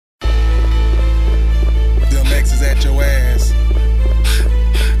at your ass.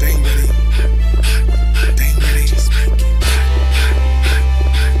 They ain't ready. They ain't ready. Just make it.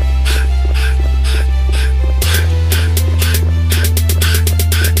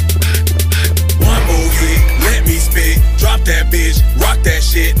 One more hit, let me spit. Drop that bitch, rock that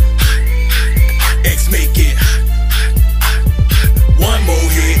shit. X make it. One more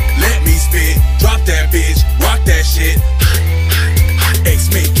hit, let me spit. Drop that bitch, rock that shit. X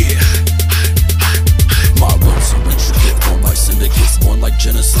make it. My words are intricate, born like syndicates, born like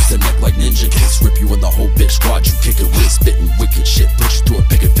Genesis, the neck like ninja kicks. Rip you in the whole bitch squad, you kick it with spitting wicked shit, push you through a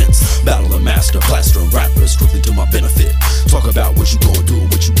picket fence. Battle of master, blaster rappers, strictly to my benefit. Talk about what you gon' do,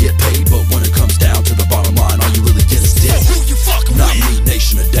 what you get paid, but when it comes down to the bottom line, all you really get is dick. Who you fucking Not with? me,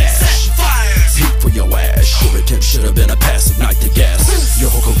 nation of dash. Heat for your ass, your attempt should've been a pass, ignite the gas.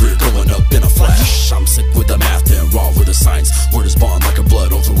 Your whole career going up in a flash. I'm sick with the math and raw with the science. Word is bond like a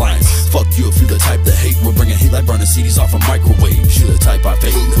blood over lines. Fuck you if you the type to hate. We're bringing heat like burning CDs off a microwave. You the type I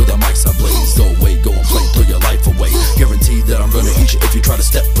fade with the mics I blaze. Go away, go and play, throw your life away. Guarantee that I'm gonna eat you if you try to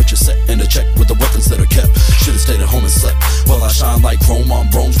step. Put your set in a check with the weapons that are kept. Should've stayed at home and slept. Well, I shine like chrome on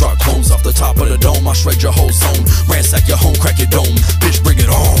bronze. Drop clones off the top of the dome. I shred your whole zone. Ransack your home, crack your dome. Bitch, bring it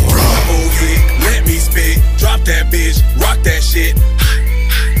on. Let me spit. Drop that bitch, rock that shit.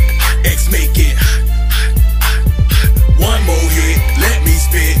 X make it. One more hit, let me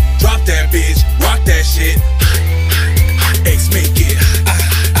spit. Drop that bitch, rock that shit. X make it.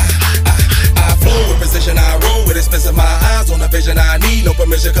 I flow with precision, I roll with expensive. My eyes on the vision, I need no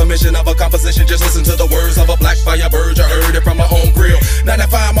permission. Commission of a composition, just listen to the words of a black fire bird. You heard it from my own grill.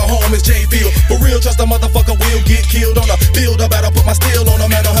 95, my home is J-Field. For real, trust a motherfucker will get killed on a field. I better put my steel on a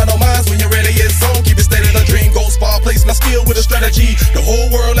man, don't have no minds. When you're ready, it's on. Keep it steady, the dream goes far. Place my skill with a strategy. The whole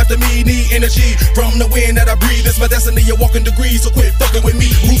world after me need energy. From the wind that I breathe, it's my destiny, a walking degrees. So quit fucking with me.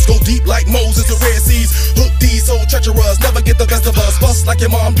 Roots go deep like Moses, the Red Seas. Hook these so treacherous, never get the best of us. Bust like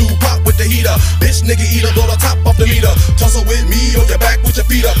your mom do, pop with the heater. Bitch, nigga, eater, blow the top off the meter. Tussle with me on your back with your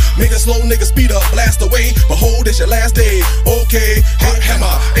feet up. Make it slow, nigga, speed up, blast away. Behold, it's your last day. Okay, hot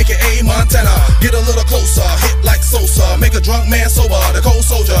hammer, aka Montana. Get a little closer, hit like Sosa. Make a drunk man sober, the cold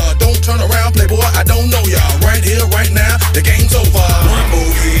soldier. Don't turn around, playboy, I don't know ya. Right here, right now, the game's over. One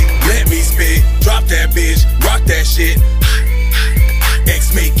more hit, let me spit. Drop that bitch, rock that shit.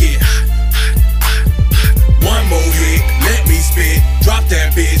 X make it. One more hit, let me spit. Drop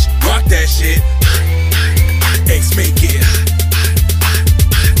that bitch, rock that shit. X make it.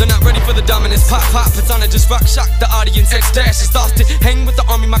 They're not ready for the dominance. Pop, pop, it's on it, just rock, shock the audience. X-Dash is lost it. Hang with the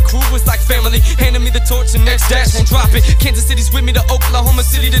army, my crew is like family. Handing me the torch and X-Dash won't drop it. Kansas City's with me to Oklahoma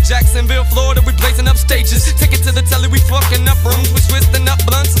City to Jacksonville, Florida. We blazing up stages. Take it to the telly, we fucking up rooms. We twisting up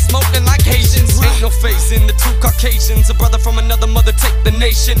blunts and smoking like Haitians. Ain't no face in the two Caucasians. A brother from another mother take the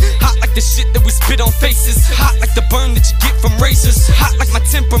nation. Hot like the shit that we spit on faces. Hot like the burn that you get from razors. Hot like my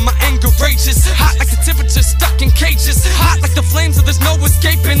temper, my anger rages. Hot like the temperature stuck in cages. Hot like the flames so there's no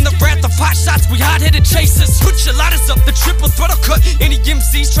escaping. The wrath of hot shots, we hot-headed chasers. Put your lighters up, the triple throttle cut. Any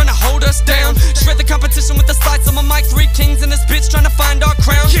MCs trying to hold us down. Shred the competition with the slides on my mic. 3 kings in this bitch trying to find our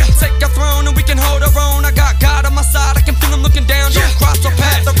crown. Take our throne and we can hold our own. I got God on my side, I can feel him looking down. Don't cross our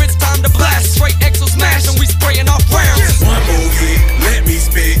path, or it's time to blast. Straight exo smash and we spraying off rounds. One more hit, let me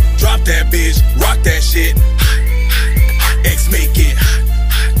spit. Drop that bitch, rock that shit. X make it.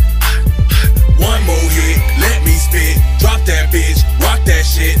 One more hit, let me spit. Drop that bitch, rock that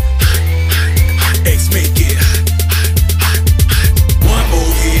shit. X make it. One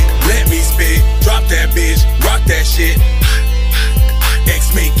more hit, let me spit. Drop that bitch, rock that shit.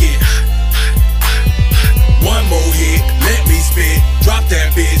 X make it. One more hit, let me spit. Drop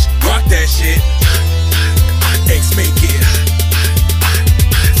that bitch, rock that shit. X make it.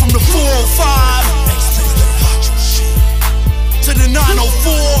 From the 405 to the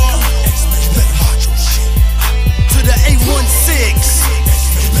 904 to the 816,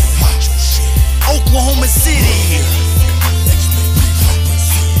 Oklahoma City,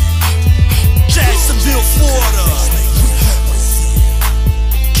 Jacksonville, Florida,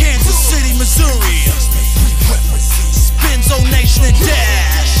 Kansas City, Missouri, Spenzo Nation and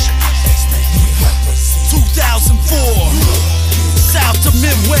Dash, 2004, South to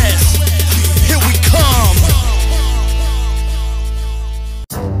Midwest, here we come.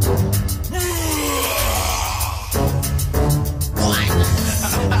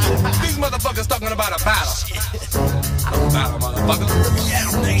 These motherfuckers talking about a battle. I don't battle, motherfuckers.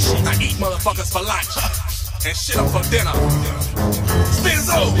 I eat motherfuckers for lunch and shit them for dinner.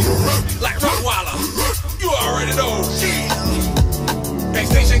 Spenzo, like Rottweiler. You already know.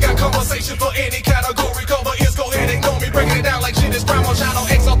 X-Station got conversation for any category. Cover is go ahead and ignore me. Breaking it down like shit is prime on channel.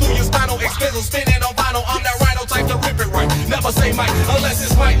 X all through your spinal. XSPENZO spinning on vinyl. I'm that rhino type. or say Mike, unless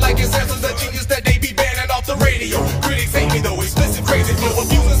it's Mike like his answers a genius that they be banning off the radio. Critics hate me though, explicit crazy flow,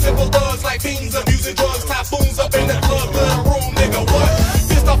 abusing simple thugs like fiends, abusing drugs, typhoons up in the club, little room, nigga, what?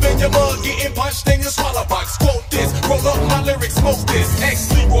 Fist off in your mug, getting punched in your swallow box. Quote this, roll up my lyrics, smoke this.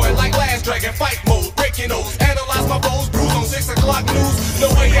 Ex-Leroy like Last Dragon, fight mode, breaking nose, analyze my foes, bruise on 6 o'clock news. No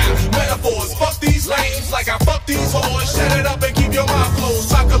way out, metaphors, fuck these lames like I fuck these whores. Shut it up and keep your mouth closed.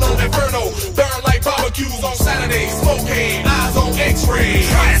 Chocolate Inferno, burn like barbecues on Saturdays. Smoke haze, eyes on X-ray.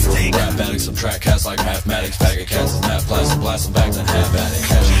 Rap addicts, subtract cats like mathematics. Faggot cats is math plastic, blast them back and have at it.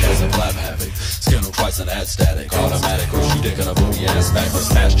 Cash cats and blab havoc. Skin them twice and add static. Automatic, push you dick on a booty ass back. For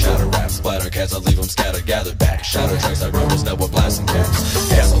smash chatter rap, splatter cats, I leave them scattered, gathered back. Shatter tracks like rubbers that were blasting cats.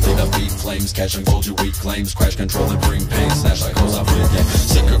 Gasoline up, feed flames, catch and gold you weak claims. Crash control and bring pain, snatch like hoes off your game.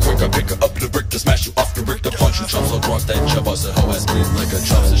 Sicker, quicker, picker up the brick to smash you off the brick. To punch you chump so drunk that you busted hoe ass bleeding liquor.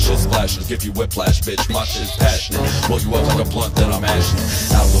 Chumps and shit splashes, give you whiplash, bitch. My shit's passionate. Blow you up like a blunt that I'm ashing.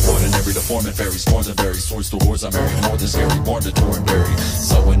 Out of the ordinary, the form and varies, forms and varies. Swords to wars, I'm married, more than scary, born to tour and bury.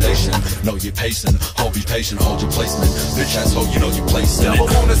 So a nation, know you pacing. Hold be patient, hold your placement. Bitch ass hoe, you know you placed in it.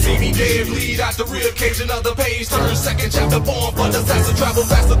 Never wanna see me dead, bleed out the rib cage. Another page, turn second chapter, born for disaster. Travel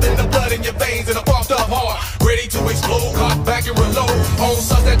faster than the blood in your veins, and a pumped up heart, ready to explode. Cock back and reload. On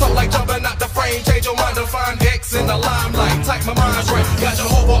suns that talk like jumping out the frame. Change your mind to find X in the limelight. Type my mind's right. Got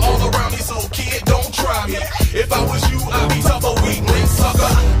Jehovah all around me, so kid, don't try me. If I was you, I'd be tougher, weak link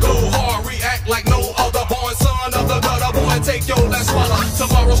sucker. Go hard, react like no other. Born son of the gutter, boy, take your last swallow.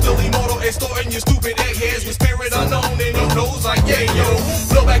 Tomorrow still immortal, extorting your stupid eggheads with spirit unknown in your nose like yeah, yo.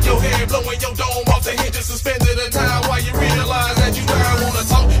 Blow back your head, blowing your dome off the hinges, suspended in time while you realize that you dying. Wanna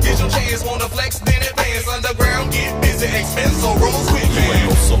talk, get your chance, wanna flex, then advance. Underground, get busy, XSPENZO, rolls with me. You ain't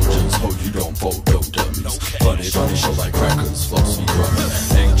no soldiers, ho, you don't vote, no dummies. Funny show like crackers, flows be drumming.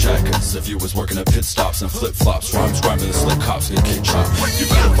 Ain't jackets, if you was working at pit stops and flip-flops. Rhymes rhyming the slick cops get kick chopped. You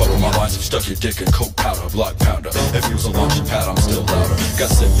better fuck with my lines, you stuck your dick in coke powder, block pounder. If you was a launching pad, I'm still louder. Got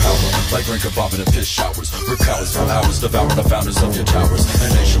sick powder, like drink a bobbing and piss showers. Rip cowards for hours, devour the founders of your towers. A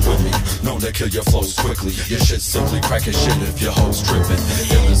nation with me, known to kill your flows quickly. Your shit simply crack as shit if your hoes tripping.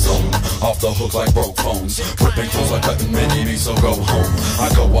 In the zone, off the hook like broke phones. Ripping clothes like cutting mini-me, so go home. I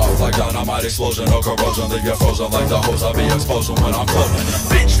go off like dynamite explosion, no corrosion. Leave you frozen like the hose, I'll be exposing when I'm closing.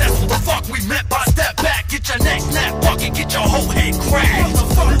 Bitch, that's what the fuck we meant by step back. Get your neck snap, bucket, get your whole head cracked.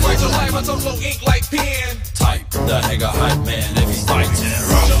 Write your life, I don't blow ink like pen. Type, the hanger hype man if he's fighting.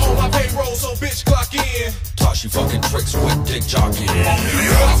 You're on my payroll, so bitch clock in. Toss you fucking tricks with dick jockeying.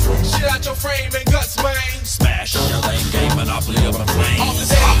 Shit out your frame and guts, man. Smash your lane game, monopoly of a flame. Off the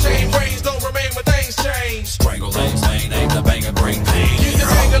damn chain, brains don't remain when things change. Strangle lanes, main aim to bang and bring pain. Use the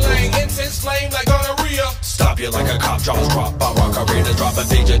dangling, intense flame like gonorrhea. Stop you like a cop, jaws drop. I rock arena, drop and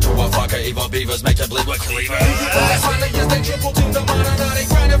feed you to a fucker. Evil beavers make you bleed with cleaver. Last hundred years they triple to the minor. Now they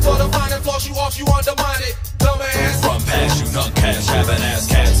grinding for the fine and floss you off, you undermine it. Dumbass. Run past you, nut cash, having ass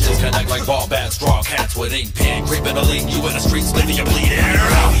cats. Disconnect like ball bats, draw cats with ink pen. Creeping to lean you in the streets, leaving you bleeding.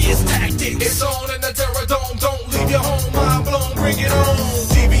 Devious tactics. It's on in the terror dome. Don't leave your home, mind blown. Bring it on.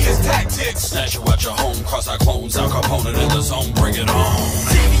 Devious tactics. Snatch you at your home, cross our clones, our component in the zone. Bring it on.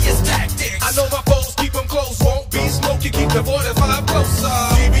 Devious tactics. I know my foes keep them close. Won't be smoky, keep the 45 closer.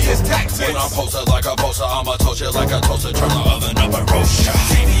 Devious tactics. When I'm posted like a poster, I'ma toast you like a toaster. Turn the oven up and roast ya.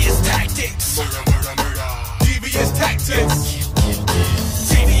 Devious tactics. Murder, murder, murder. Devious tactics.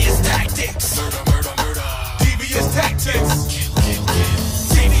 Devious tactics. Murder, murder, murder. Devious tactics.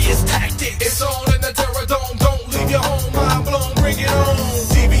 Devious tactics. It's on in the terror dome. Don't leave your home, mind blown. Bring it on.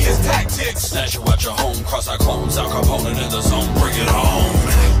 Devious tactics. Snatch you at your home, cross our clones, our component in the zone. Bring it on.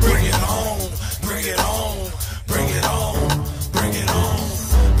 Bring it on. Bring it on. Bring it on. Bring it on.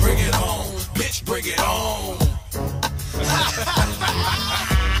 Bring it on. Bitch, bring it on.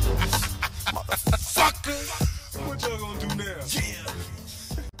 Motherfucker. What y'all gonna do now? Yeah.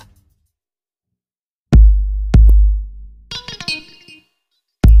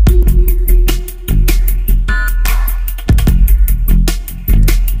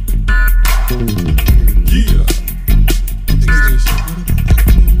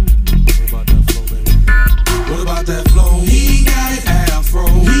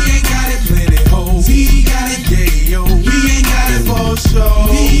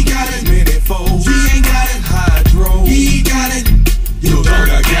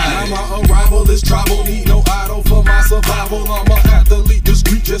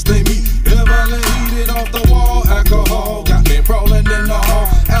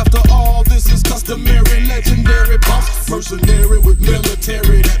 Mercenary with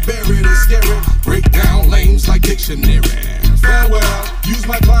military that buried and scary. Break down lanes like dictionary. Farewell, use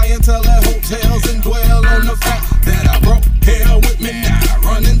my clientele at hotels and dwell on the fact that I broke hell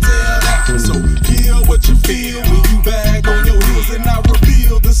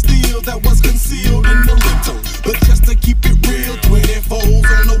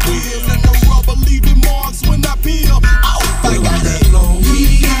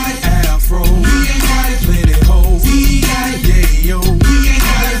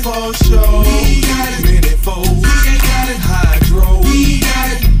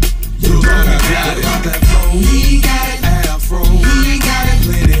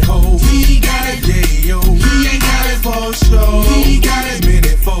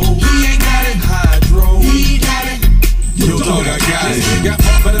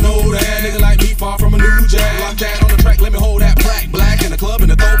Better know that nigga like me far from a new jack. Lock that on the track, let me hold that black in the club in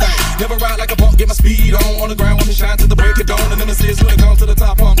the throwback. Never ride like a punk, get my speed on the ground, want me shine to the break of dawn. And nemesis when it comes to the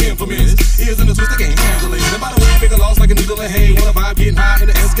top, punk infamous. Ears in the twist, they can't handle it. And by the way, pick a loss like a needle and hay. Wanna vibe, getting high in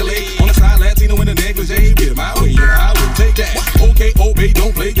the Escalade. On the side, Latino in the negligee. Get it my way, yeah, I will take that. Okay, obey,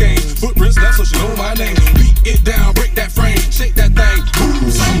 don't play games. Footprints left, so she know my name. Beat it down, break that frame, shake that thing, move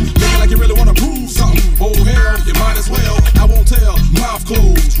something. Make it like you really wanna prove something. Oh hell, you might as well. I won't tell. Mouth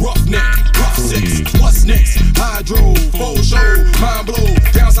closed, rough neck, rough sex. What's next? Hydro, full show, mind blow.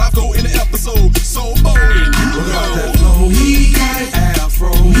 Down south, go in the episode. So bold, you know. He got it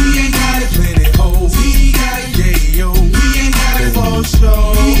afro, he ain't got it plenty hoes. He got it yayo, he ain't got it for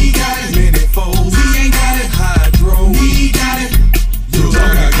show. He got it minute foes, he ain't got it hydro. He got it, you know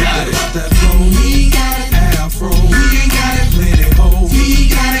I got it. That flow, he got it afro, he ain't got it plenty hoes. He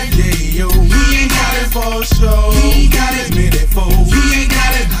got it yayo, he ain't got it for show. He got it minute foes, he ain't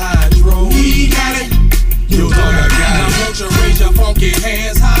got it hydro. He got it, you know I got it. Now won't you raise your funky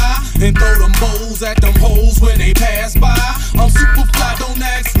hands high and throw them bowls at them hoes when they pass by. I'm super fly, don't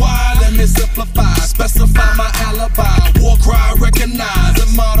ask why. Let me simplify, specify my alibi. War cry, recognize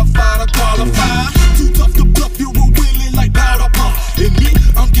and modify to qualify. Too tough to bluff, you were willing like powder puff. In me,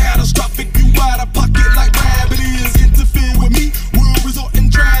 I'm catastrophic, you out of pocket like rabbit is. Interfere with me, we'll resort in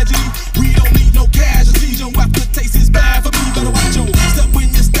tragedy. We don't need no casualties, your aftertaste is bad for me. Better watch your step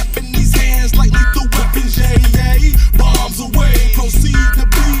when you step in these hands like lethal weapons, yeah. Bombs away, proceed to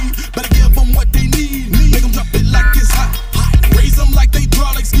bleed. Better give them what they need. Make them drop it like it's hot. Raise them like they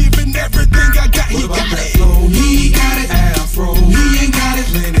hydraulics, giving everything I got. He got it. He got it afro, he ain't got it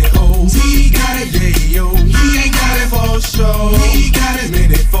plenty hoes. He got it yayo, he ain't got it for show. He got it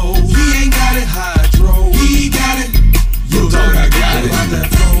minute foes, he ain't got it hydro. He got it, you know I got it.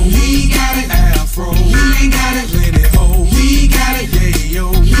 He got it afro, he ain't got it plenty hoes. He got it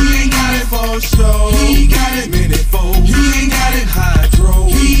yayo, he ain't got it for show. He got it minute foes, he ain't got it hydro.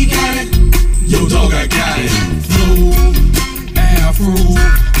 He got it, Yo, dog, I got it. Flow, afro,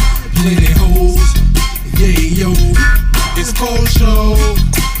 plenty hoes, yeah, yo. It's cold show,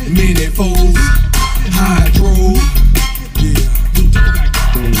 minute foes, hydro, yeah. Yo, dog, I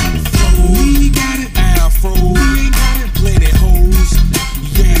got it. Flow, he got it. Afro, plenty hoes,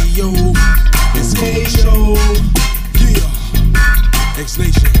 yeah, yo. It's cold show, yeah. X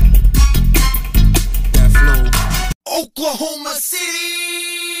Nation, that flow. Oklahoma City,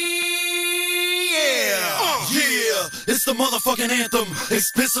 yeah, it's the motherfucking anthem.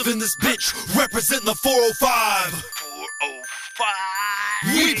 Expensive in this bitch, representing the 405.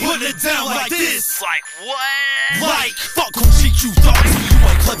 405. We put it down like this. Like what? Like, fuck who cheat you thought. You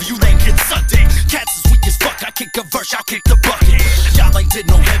ain't clever, you ain't get sucked in. Cats is weak as fuck, I kick a verse, y'all kick the bucket. Y'all ain't did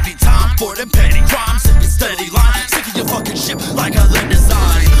no heavy time for them petty crimes. Sick and steady line, sick of your fucking shit like a lead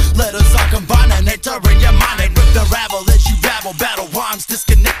design. Let us all combine and enter in your mind and rip the ravel as you babble. Battle rhymes,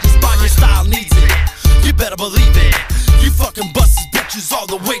 disconnect your spine, your style needs it. You better believe it. You fucking busted bitches all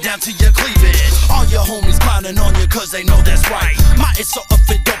the way down to your cleavage. All your homies clowning on you cause they know that's right. My it's so up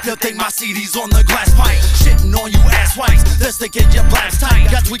and dope, you think my CD's on the glass pipe. Shitting on you ass whites, that's to get your blast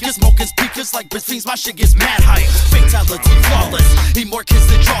tight. Got tweakers, smoking speakers like bitch fiends, my shit gets mad hype. Fatality flawless, eat more kids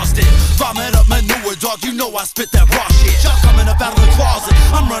than Charleston. Vomit up manure, dog, you know I spit that raw shit. Y'all coming up out of the closet,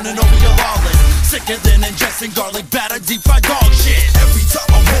 I'm running over your lawless. Sicker than ingesting garlic batter, deep fried dog shit. Every time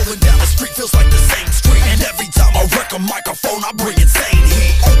I'm rolling down the street feels like the same street. And every time I wreck a microphone, I bring insane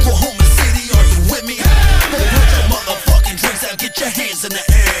heat. Oklahoma City, are you with me? Put your motherfucking drinks out, get your hands in the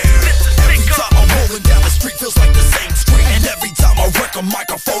air. Every time I'm rolling down the street feels like the same street. And every time I wreck a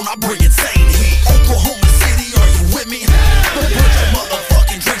microphone, I bring insane heat. Oklahoma City, are you with me? Put your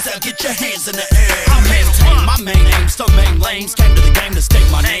motherfucking drinks out, get your hands in the air. I maintain my main aim, still main lanes. Came to the game to state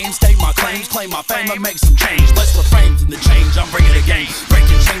my name, state my claims, claim my fame, and make some change. Let's refrain from the change, I'm bringing the game.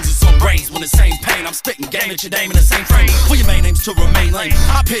 Breaking chains with some brains when the same pain. I'm spitting game at your name in the same frame. For your main names to remain lame.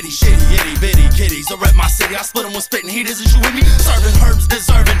 I pity shitty, itty bitty kitties. I rep my city, I split them with spitting heaters. Is you with me? Serving herbs,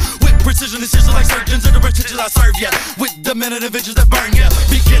 deserving. With precision, decisions like surgeons. And the riches I serve ya. With demented visions that burn ya.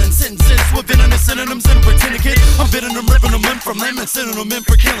 Beginning sentences with venomous synonyms and pretending kid. I'm bidding them, ripping them in from them and sending them in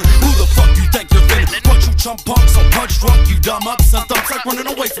for killing. Who the fuck you think you're finna? Punch you chump punks, I'm punch drunk, you dumb ups. Some thumbs like running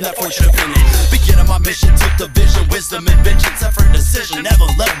away from that fortune opinion. Beginning my mission, took the vision, wisdom, inventions, effort, decision. Never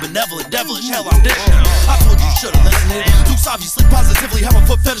let benevolent, devilish, hell I'm dishing. I told you should've listened. Dukes obviously positively have a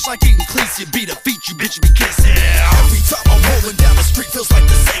foot fetish like eating cleats. You beat a feet, you bitch, you be kissing. Every time I'm rolling down the street feels like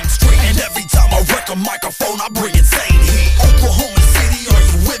the same street. And every time I wreck a microphone, I bring insane heat. Oklahoma City, are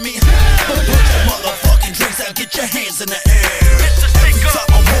you with me? Put your motherfucking drinks out, get your hands in the air. Every time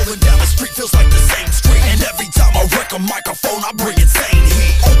I'm rolling down the street feels like the same street. And every time I wreck a microphone, I bring insane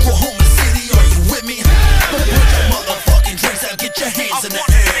heat.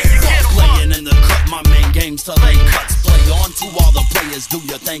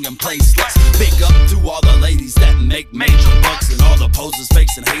 gang and play sluts. Big up to all the ladies that make major bucks, and all the posers,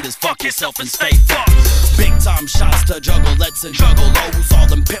 fakes, and haters. Fuck yourself and stay fucked. Big time shots to juggle, let's and juggle lows. All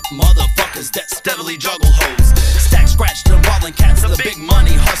them pimp motherfuckers that steadily juggle hoes. Stack, scratch, and wallin' cats, the big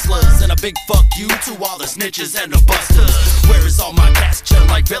money hustlers. And a big fuck you to all the snitches and the busters. Where is all my cats chillin'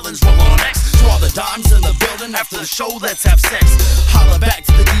 like villains, roll on X. To all the dimes in the building, after the show, let's have sex. Holla back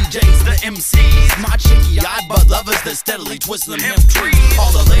to the DJs, the MCs, my chinky-eyed butt lovers that steadily twist them hemp trees.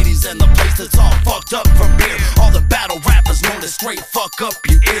 All the ladies in the place that's all fucked up from beer. All the battle rappers known to straight fuck up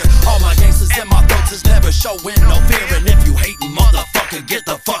your ear. All my gangsters and my thugs is never showing no fear. And if you hatin' motherfucker, get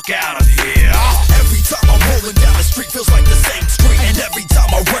the fuck out of here. Every time I'm rolling down the street feels like the same street. And every time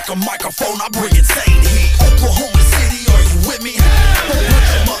I wreck a microphone, I bring insane heat. Oklahoma City, are you with me? Put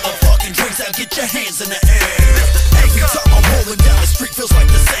your motherfucking drinks out, get your hands in the air. Every time I'm rolling down the street feels like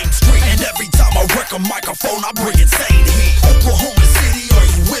the same street. And every time I wreck a microphone, I bring insane heat. Oklahoma City, are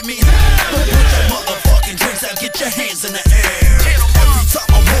you with me? Put your motherfucking drinks out, get your hands in the air. Every time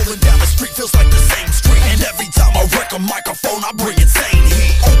I'm rolling down the street feels like the same street. And every time I wreck a microphone, I bring insane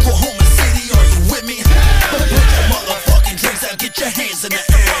heat. Oklahoma City, are you with me? Put your motherfucking drinks out, get your hands in the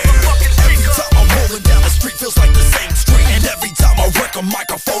air. Every time I'm rolling down the street feels like the same street. And every time I wreck a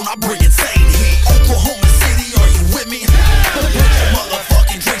microphone, I bring insane heat. Oklahoma City, are you with me? Put your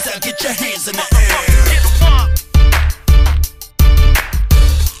motherfucking drinks out, get your hands in the air.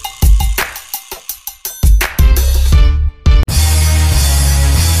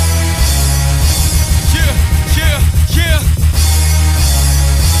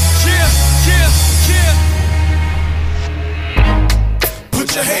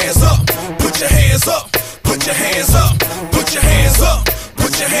 Put your hands up, put your hands up, put your hands up, put your hands up,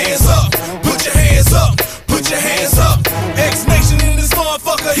 put your hands up, put your hands up, put your hands up. X Nation in this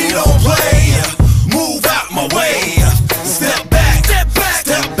motherfucker, he don't play. Move out my way. Step back, step back,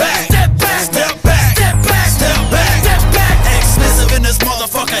 step back, step back, step back, step back, step back, step back. Expensive in this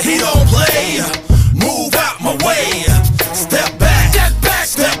motherfucker, he don't play. Move out my way. Step back, step back,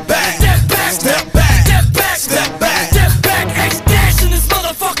 step back, step back, step back, step back, step back, step back. X-Dash in this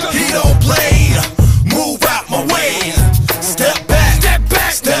motherfucker, he don't play. Move out my way. Step back, step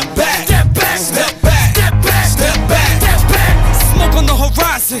back, step back, step back, step back, step back, step back, step back. Smoke on the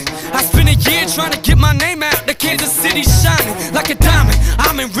horizon. I spent a year trying to get my name out. The Kansas City shining like a diamond.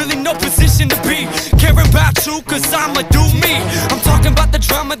 I'm in really no position to be caring about you, cause I'ma do me. I'm talking about the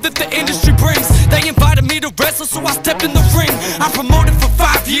drama that the industry brings. They invited me to wrestle, so I stepped in the ring. I promoted for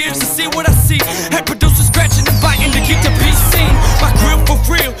 5 years to see what I see. Had producers scratching and biting to get the beat seen. My grill for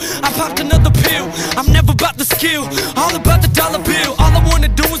real, I popped another pill. I'm never about the skill, all about the dollar bill. All I wanna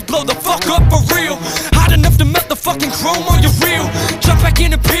do is blow the fuck up for real. Hot enough to melt the fucking chrome on your reel. Jump back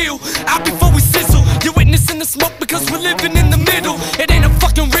in and peel, out before we sizzle. You're witnessing the smoke because we're living in the middle. It ain't a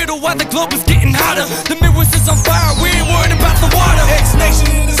fucking riddle why the globe is getting hotter. The mirrors is on fire, we ain't worried about the water. X Nation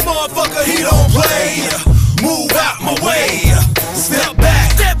in this motherfucker, he don't play. Move out my way. Step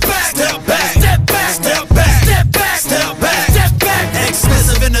back, step back, step back, step back, step back, step back, step back, step back.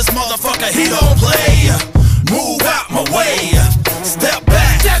 Expensive in this motherfucker, he don't play. Move out my way. Step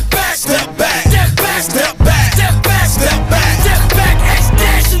back, step back, step back, step back, step back, step back, step back, step back.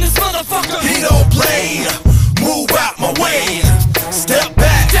 X-Dash in this motherfucker, he don't play. Move out my way. Step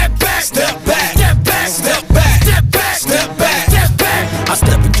back, step back, step back, step back, step back, step back, step back, step back. I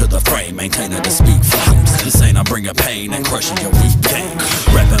step into the frame, maintaining the speak flames. This ain't I'm bringing pain and crushing your weak game.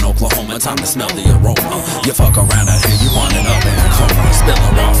 Reppin' Oklahoma, time to smell the aroma. You fuck around out here, you want it up in a coma.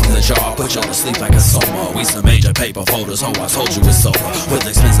 Spilling raw from the jar, put you to sleep like a soma. We some major paper folders, ho, I told you it's over. With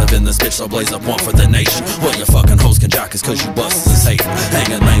expensive in this bitch, so blaze up one for the nation. Well, you fucking hoes can jock us cause you busters hatin'.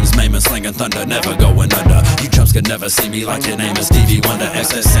 Hanging lames, maiming, slinging thunder, never going under. You chumps can never see me like your name is Stevie Wonder.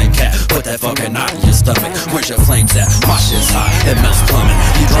 X, that same cat, put that fucking knot in your stomach. Where's your flames at? My shit's hot, it melts plumbing.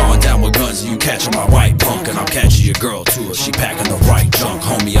 You drawing down with guns, you catching my white punk. And I'm catching your girl too, if she packing the right junk.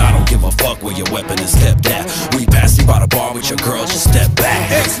 Homie, I don't give a fuck where your weapon is kept at. We passed you by the bar with your girl, just step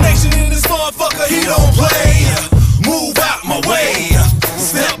back. X Nation in this motherfucker, he don't play. Move out my way.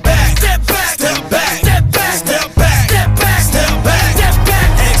 Step back, step back, step back, step back, step back, step back, step back, step back.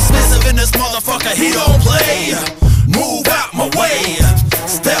 Expensive in this motherfucker, he don't play. Move out my way.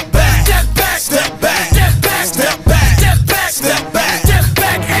 Step back, step back, step back, step back, step back, step back, step back, step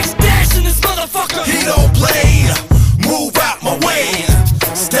back. X-Dash in this motherfucker, he don't play. Move out my way.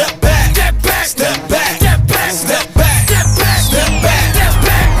 Step back, step back, step back, step back, step back, step back, step back, step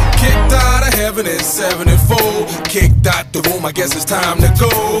back. Kicked out of heaven at 74. Kicked out the room, I guess it's time to go.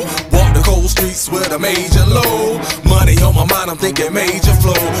 Walk the cold streets with a major low. Money on my mind, I'm thinking major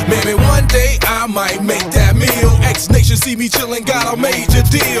flow. Maybe one day I might make that meal. X Nation see me chillin', got a major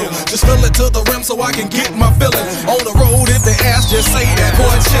deal. Just fill it to the rim so I can get my feeling. On the road, if they ask, just say that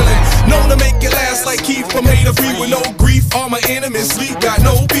boy chillin'. Known to make it last like Keith from Hater Free with no grief. All my enemies sleep, got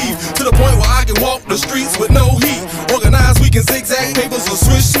no beef. To the point where I can walk the streets with no heat. Organized, we can zigzag papers or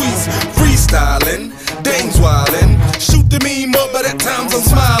switch sweets. Freestyling, dames wildin'. Shoot the meme up, but at times I'm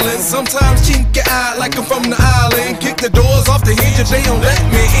smiling. Sometimes chink your eye like I'm from the island. Kick the doors off the hinge if they don't let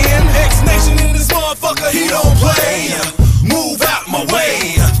me in. X Nation in this motherfucker, he don't play. Move out my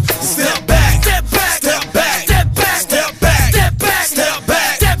way. Step back, step back, step back, step back, step back, step back, step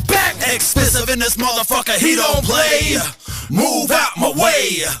back, step back. Expensive in this motherfucker, he don't play. Move out my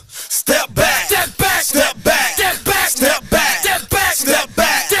way. Step back, step back, step back, step back, step back, step back, step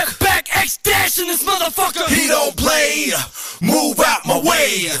back, step back. X-Dash in this motherfucker, he don't play. Move out my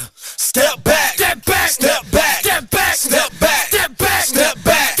way. Step back, step back, step back, step back, step back, step back, step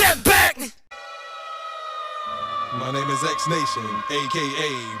back, step back. My name is X Nation,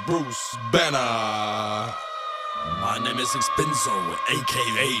 aka Bruce Banner. My name is XSPENZO,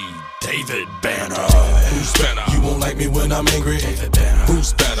 aka David Banner. Bruce Banner. You won't like me when I'm angry. David Banner.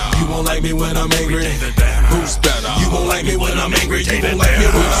 Bruce Banner. You won't like me when I'm angry. David Banner. Bruce Banner. You won't like me when I'm angry. You David won't like me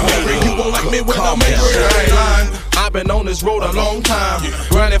when I'm Banner. angry. You won't like me when I'm angry. I ain't lying. I've been on this road a long time,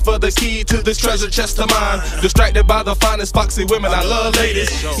 grinding for the key to this treasure chest of mine. Distracted by the finest foxy women, I love ladies.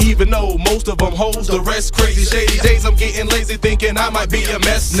 Even though most of them hoes, the rest crazy. Shady days, I'm getting lazy, thinking I might be a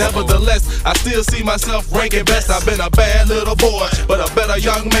mess. Nevertheless, I still see myself ranking best. I've been a bad little boy, but a better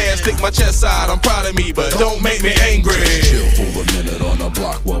young man. Stick my chest side, I'm proud of me, but don't make me angry. Chill for a minute on the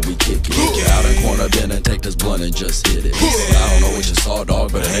block while we kick it. Get out a corner bin and take this blunt and just hit it. I don't know what you saw,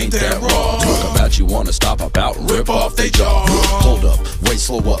 dog, but it ain't that raw. Talk about you wanna stop about, rip off they jaw. Hold up, wait,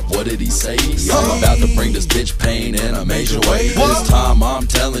 slow up, what did he say? I'm about to bring this bitch pain in a major way. This time I'm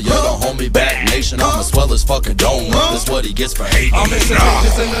telling you, don't hold me back, nation. I'ma swell his fucking dome. That's what he gets for hating. I'm missing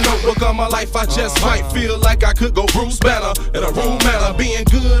pages in the notebook of my life. I just might feel like I could go Bruce Banner in a room manner. Being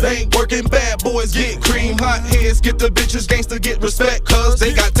good ain't working, bad boys get cream. Hot heads get the bitches, gangsta get respect, cause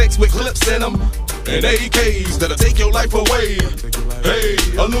they got texts with clips in them and AKs that'll take your life away. Hey,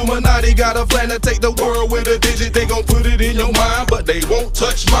 Illuminati got a plan to take the world with a digit. They gon' put it in your mind, but they won't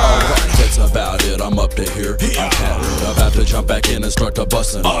touch mine. Alright, that's about it, I'm up to here. I'm had about to jump back in and start to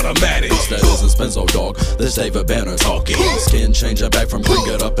bustin'. Automatic. That isn't Spenzo, dog. This David Banner talking. Skin changing back from green,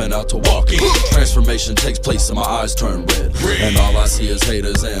 get up and out to walking. Transformation takes place and my eyes turn red. And all I see is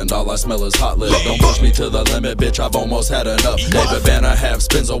haters and all I smell is hot lead. Don't push me to the limit, bitch, I've almost had enough. David Banner have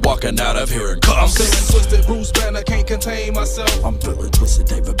Spenzo walking out of here in cuffs. I'm feeling twisted, Bruce Banner can't contain myself. I'm feeling twisted,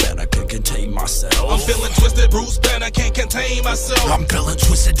 David Banner can't contain myself. I'm feeling twisted, Bruce Banner can't contain myself. I'm feeling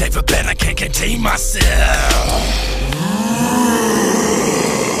twisted, David Banner can't contain myself.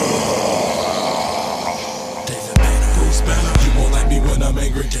 David Banner, Bruce Banner, you won't like me when I'm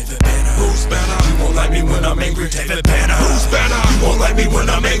angry. David Banner, Bruce Banner, you won't like me when I'm angry. David Banner, Bruce Banner, you won't like me when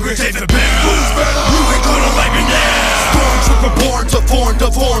I'm angry. David Banner, Bruce Banner, you ain't gonna like me now. Stormtrooper born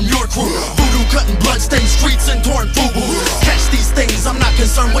to form your crew. Voodoo cutting bloodstained streets and torn FUBU. Catch these things, I'm not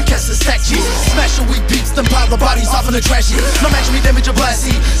concerned with casting stack cheese. Smashing weak beats, then pile the bodies off in the trash heap. No match me, damage your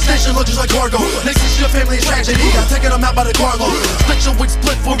blasty. Station look just like cargo. Next is your family a tragedy. I'm taking them out by the carload. Split your wig,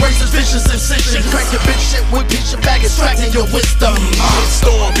 split for razors, vicious incision. Crack your bitch shit with piece your bag, extracting your wisdom.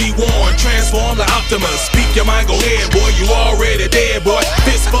 Storm, be warned, transform the Optimus. Speak your mind, go ahead, boy, you already dead, boy.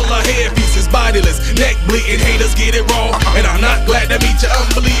 Fist full of head pieces, bodiless, neck bleeding, haters get it wrong. And I'm not glad to meet you,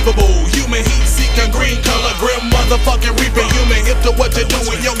 unbelievable. Human heat seeking, green color, grim motherfucking reaping. Human hip to what you're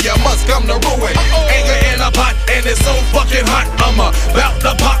doing, yo, you must come to ruin. Anger in a pot, and it's so fucking hot. I'm about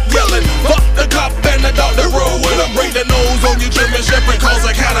to pop yelling, fuck the cop and the dog that roll with them. Break the nose on you, German Shepherd, cause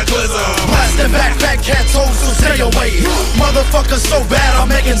a cataclysm. Blasting back, fat cats, hoes, so stay away. Motherfuckers so bad, I'm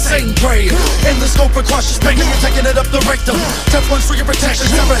making Satan pray. In the scope of cautious pain, you're taking it up the rectum. Teflon's for your protection,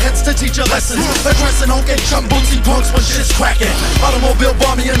 sever heads to teach you lessons. Addressing don't get chum bootsy punks when shit's cracking. Automobile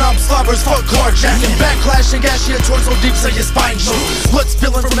bombing and I'm slobbers, fuck carjacking. Backlashing, gas your torso deep so your spine shows. Blood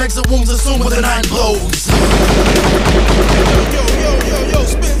spilling from exit wounds, assume with the 9 blows. Yo,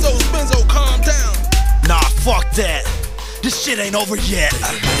 Spenzo, calm down. Nah, fuck that. This shit ain't over yet.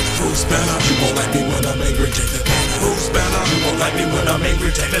 Bruce Banner, you won't like me when I'm angry. David Banner. Bruce Banner, you won't like me when I'm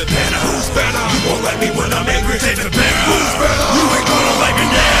angry. David Banner. Bruce Banner, you won't like me when I'm angry. David Banner. Bruce Banner, You ain't gonna like me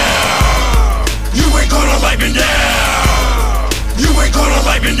now. You ain't gonna like me now. You ain't gonna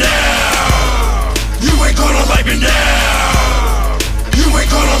like me now. You ain't gonna like me now. You ain't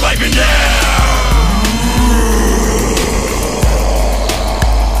gonna like me now.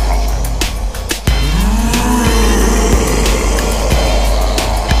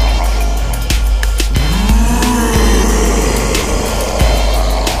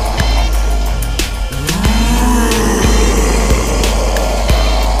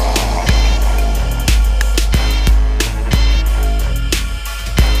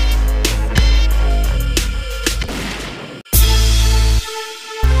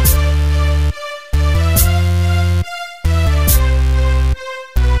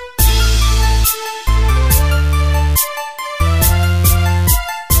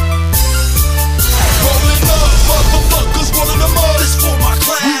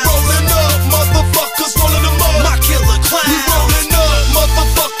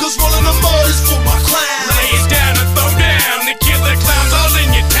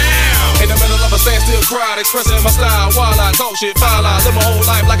 talk shit, foul out. Live my whole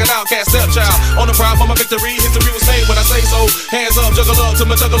life like an outcast stepchild. On the prowl for my victory, history was made when I say so. Hands up, juggle up to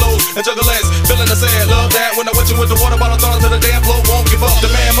my juggalos and juggalettes. Feeling the sad, love that. When I wet you with the water bottle, thrown to the damn floor. Won't give up,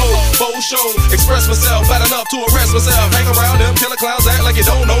 the man mode, full show. Express myself, bad enough to arrest myself. Hang around them, killer clowns, act like you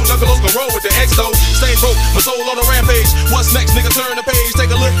don't know. Juggalos can roll with the X though. Stay broke, my soul on a rampage. What's next, nigga? Turn the page.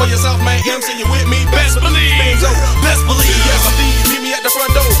 Take a look for yourself, man. MC, you with me? Best believe, Benzo. Best believe, yes indeed. Meet me at the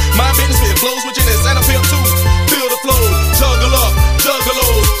front door. My business fit flows with this and I feel too. Feel the flow, juggle up,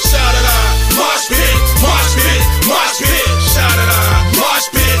 juggalos. Shout it out, mosh pit, mosh pit, mosh pit. Shout it out, mosh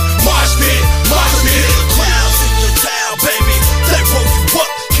pit, mosh pit, mosh pit. Clouds in your town, baby. They roll you up.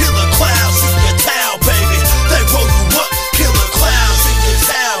 Killer clouds in your town, baby. They roll you up. Killer clouds in your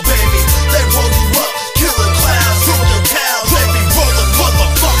town, baby. They roll you up. Killer clouds in your town, baby. Rollin'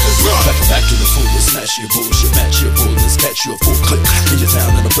 motherfuckers up. Back to the fullest, smash your bullshit, match your bullets, catch you a full clip in your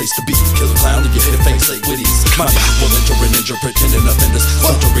town and a place to be. Killer clown in your head, face like with ease. My people enter and injure, pretending offenders.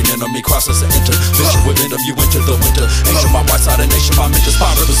 Filtering enemy, cross us and enter. Vision within them, you enter the winter. Ancient, my white side of nation, my mentors,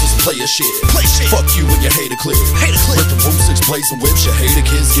 my rivers is player shit. Fuck you and your hater clear. Rip the room, 6 blazing whips, your hater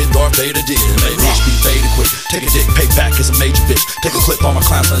kids get Darth Vader did. Maybe bitch be faded quick. Take a dick, pay back as a major bitch. Take a clip on my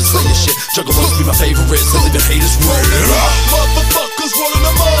clowns and slay your shit. Juggalos be my favorites, they leaving haters rolling up. Motherfuckers rolling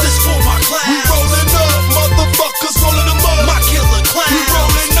them up. This for my clown. We rolling up. Motherfuckers rolling them up. My killer clown. We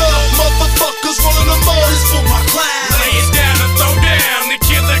rolling up. Motherfuckers rolling them up. This for my clown. Lay it down and throw down. The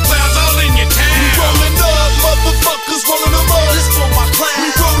killer clowns all in your town. We rolling up. Motherfuckers rolling them up. This for my clown. We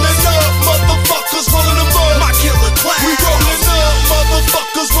rolling up. Motherfuckers rolling them up. My killer clown. We rolling up.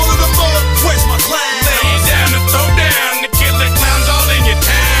 Motherfuckers rolling them up. Where's my clown? Lay it down and throw down. The killer clowns all in your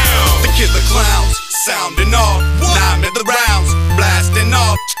town. The killer clowns sounding off. 9 of the rounds blasting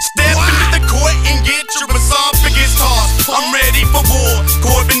off. Step into the court and get your esophagus tossed. I'm ready for war.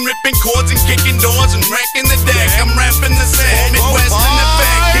 Corbin ripping chords and kicking doors and wrecking the deck. I'm rapping the set, Midwestern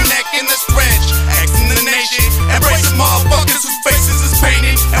effect, connecting the stretch, axing the nation, embracing motherfuckers whose faces is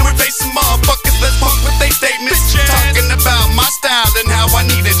painted, and replacing motherfuckers that's punk with they statements. Talking about my style and how I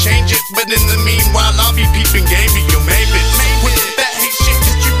need to change it, but in the meanwhile I'll be peeping game to your maybits. With that hate shit,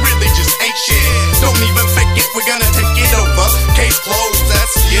 cause you really just ain't shit. Don't even fake it, we're gonna take it over. Case closed,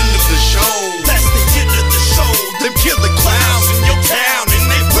 that's the end of the show. That's the end of the show. Them killer clowns in your town and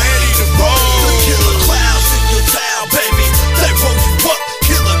they ready to roll. The killer clowns in your town, baby. They roll you up.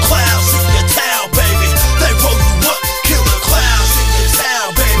 Killer clowns in your town, baby. They roll you up. Killer clowns in your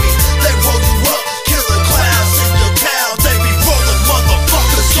town, baby. They roll you up. Killer clowns in your town. They be rolling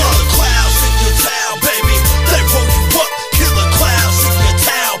motherfuckers. Killer clowns in your town, baby. They roll you up. Killer clowns in your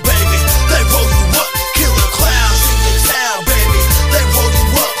town, baby. They roll you up. Killer clowns in your town, baby. They roll you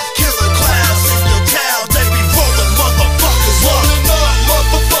up. Killer clowns in your town. They be rolling motherfuckers. Rolling up,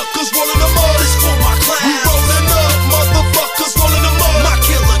 motherfuckers rolling them up. This for my clown. We rolling up, motherfuckers rolling them up. My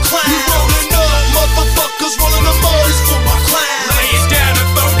killer clown. We rolling up, motherfuckers rolling them up. This for my clown. Lay it down and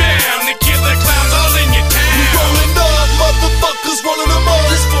throw down. The killer clowns all in your town. We rolling up, motherfuckers rolling them up.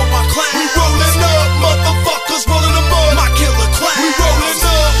 This for my clown. We rolling up, motherfuckers rolling them up. My killer clown. We rolling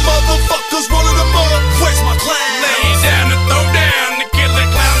up, motherfuckers rolling them up. Where's my clown? Lay it down and throw down. The killer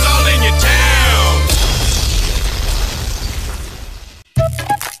clowns all in your town.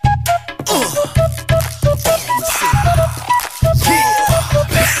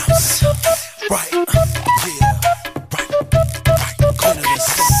 Right, yeah, right, go to this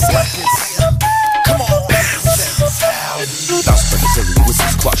come on, Bounce back the city with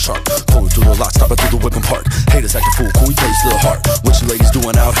 6 o'clock sharp. Pulling through the lot, stopping through the whipping park. Haters acting fool, cool, he plays little heart. What you ladies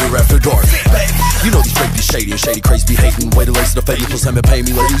doing out here after dark? You know these straight be shady and shady crazy be hating. Way to lace the fade, plus them and pay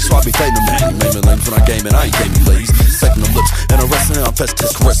me ladies. So I be fading them, naming names when I game and I ain't gaming ladies. Second them lips and arresting them, I'm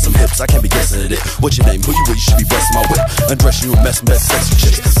festive, caress some hips. I can't be guessing at it. What's your name? Who you with? You should be blessing my whip. Undressing you and messing best sexy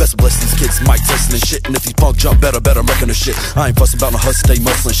chicks. Best bless these kids, mic testing and shit. And if these punk jump better, I'm wrecking the shit. I ain't fussing about no hustle, stay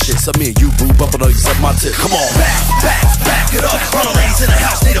muscling shit. So me and you, boo, bumping on except my tip. Come on, back it up. All the ladies in the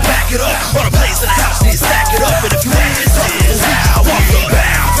house need to back it up. All the players in the house need to stack it up. And if you ain't this is how I'm the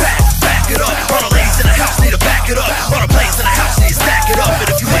bound. Back it up. All the ladies in the house need to back it up. All the players in the house need to stack it up. And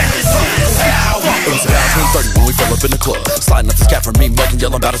if you ain't this is how I'm it was about 10:30 when we fell up in the club. Sliding up the scat from me, mugging,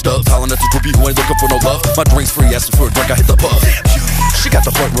 yelling about his dub. Calling at the groupie who ain't looking for no love. My drink's free, asking for a drink, I hit the pub. She got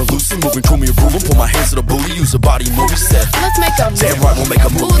the front real loosey, moving to me and grooving. Pull my hands to the booty, use a body movie set. Let's make a move. Damn right, we'll make a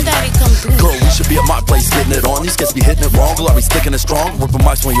move. Ooh, daddy, come through. Girl, we should be at my place getting it on. These kids be hitting it wrong, girl, I be sticking it strong. Ripping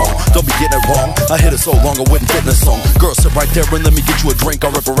my swing on, don't be getting it wrong. I hit it so long I wouldn't fit in a song. Girl, sit right there and let me get you a drink. I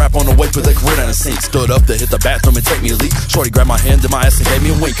rip a rap on the way for the career and a sink. Stood up to hit the bathroom and take me a leak. Shorty grabbed my hand in my ass and gave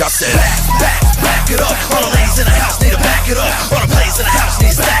me a wink. I said, back it up. All the ladies in the house need to back it up. All the players in the house need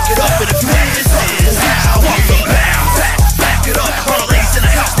to stack it up. And if you ain't this is how I'm the bound. Back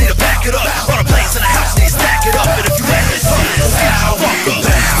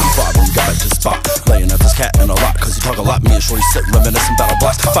shorty sit reminiscing battle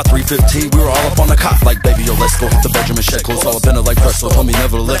blocks. By 3:15, we were all up on the cot like baby, yo, let's go hit the Benjamin shed clothes. All up in it like presto, told me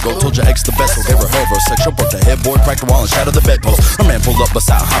never to let go. Told your ex the best, so gave her hell for a sexual. Broke the headboard, cracked the wall, and shattered the bedpost. Her man pulled up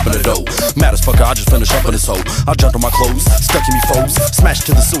beside, hopping the dough. Mad as fucker, I just finished up in his hole. I jumped on my clothes, stuck in me foes. Smashed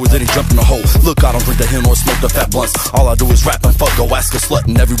to the sewer, then he jumped in the hole. Look, I don't drink the hen or smoke the fat blunts. All I do is rap and fuck, go ask a slut.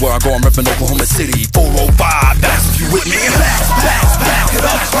 And everywhere I go, I'm reppin' Oklahoma City. 405, that's if you with me. Back it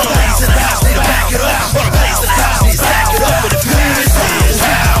up, on a blaze in the house, need to back it up. On a blaze in the house, need to stack it up. But if you hear this is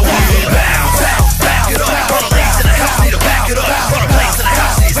how we bounce. Back it up, on a blaze in the house, need to back it up. On a blaze in the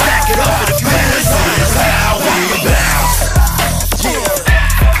house, need to stack it up. But if you hear this is how we bounce. Yeah,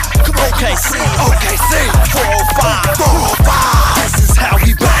 come on, OKC, 405, 405. This is how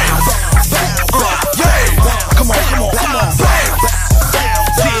we bounce. Yeah, come on, come on, come on. Yeah,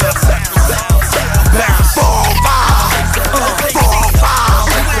 bounce, 405.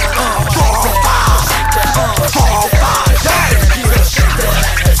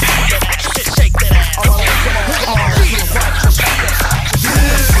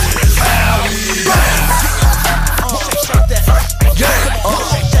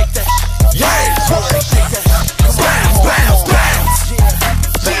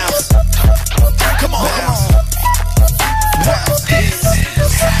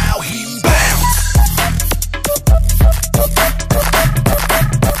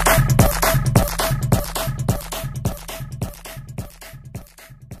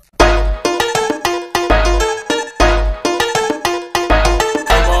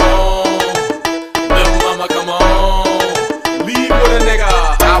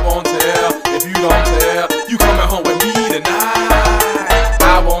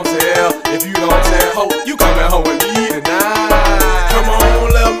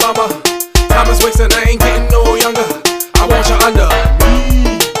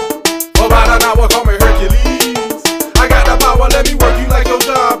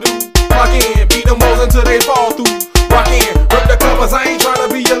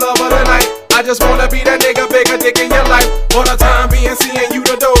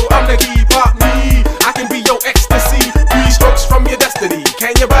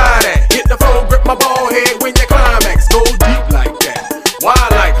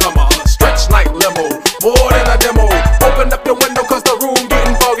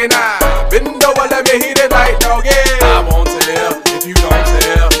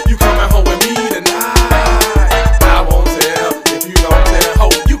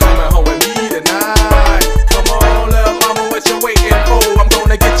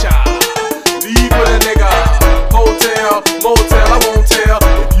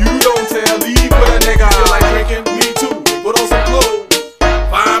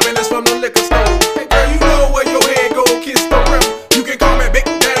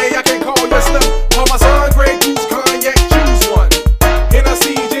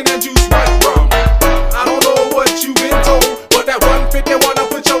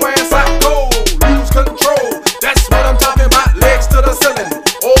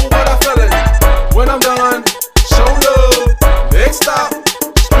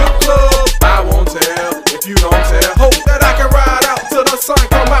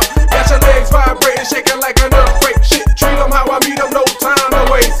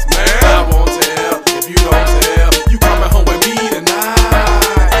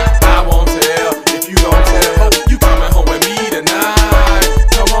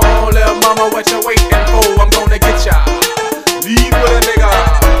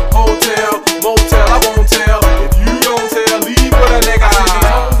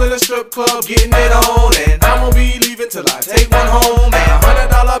 Club getting it on, and I won't be leaving till I take one home. And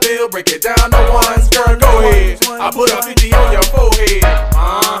 $100 bill, break it down to ones. Girl, go ahead, I put a 50 on your forehead.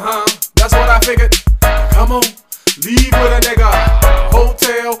 That's what I figured. Come on, leave with a nigga.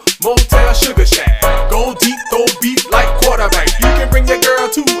 Hotel, motel, sugar shack. Go deep, go beef like quarterback. You can bring your girl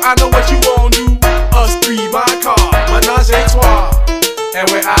too, I know what you won't do. Us three, my car, menage a trois, and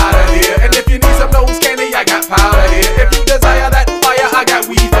we're out of here. And if you need some nose candy, I got powder here. If you desire that fire, I got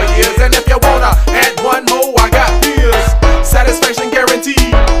weed for years. And if you wanna add one more, I got beers. Satisfaction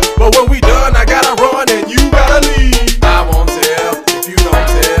guaranteed. But when we done, I gotta run and you gotta leave. I won't tell if you don't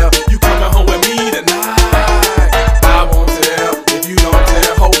tell. You coming home with me tonight. I won't tell if you don't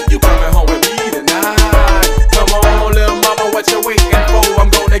tell. Hope you coming home with me tonight. Come on, little mama, what you waiting for? I'm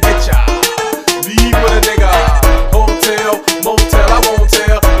gonna get ya. Leave with a nigga. Hotel, motel, I won't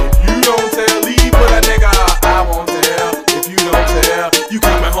tell. If you don't tell, leave with a nigga. I won't tell if you don't tell. You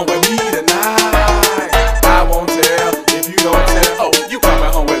coming home with me tonight. I won't tell if you don't tell. Oh, you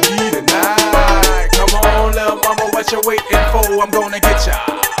coming home with me tonight. Come on, little mama, what you waiting for? I'm gonna get ya.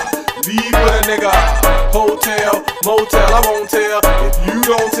 Leave with a nigga. hotel, motel, I won't tell. If you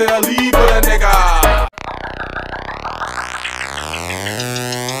don't tell, leave with a nigga.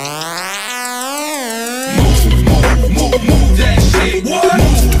 Move that shit. What?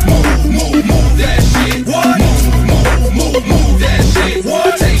 Move that shit. What? Move that shit.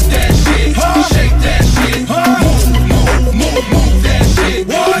 What? Take that shit. Shake that shit. Move that shit.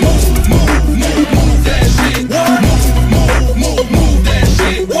 What? Move that shit. What? Move that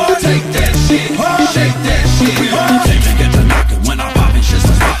shit. What? Take that shit. Shake that shit. We all came to get to knocking when I'm popping, shit's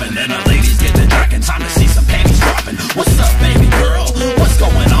popping. Then the ladies get to jacking, time to see some panties dropping. What's up, baby girl? What's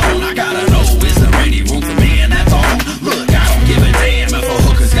going on? I gotta know, is there any room for me? And that's all. Look, I don't give a damn if a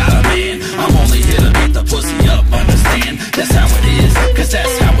hooker's got a man. I'm only here to beat the pussy up, understand? That's how it is, cause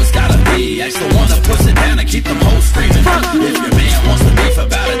that's how it's gotta be. Ask the one to push it down and keep them hoes screaming. If your man wants to beef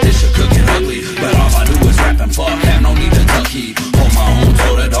about it, this should cook it ugly. But all I do is rap and fuck, have no need to tuck heat. Hold my own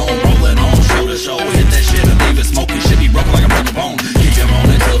toe to dome, rolling on shoulder show. Hit that shit and leave it smoking, shit be broken like a broken bone. Keep you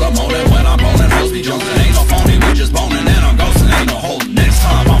moaning till the morning when I'm moaning. Hoes be jonesing, ain't no phony, we just boning and I'm ghosting. Ain't no holding. Next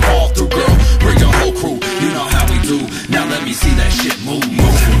time I fall through, girl, bring your whole crew. You know how we do. Now let me see that shit move.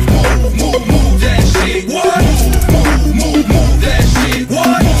 Move that shit. What? Move that shit.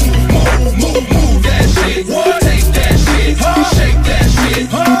 What? Move that shit. What? Take that shit. Shake that shit.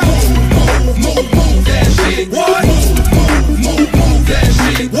 Move that shit. What? Move that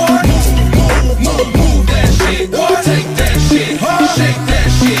shit. What? Move that shit. What? Take that shit. Shake that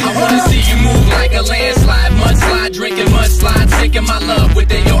shit. I wanna see you move like a landslide, mudslide, drinking mudslide, sinking my love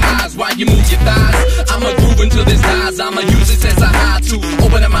within your eyes while you move your thighs. I'ma groove until this dies. I'ma use this as a high to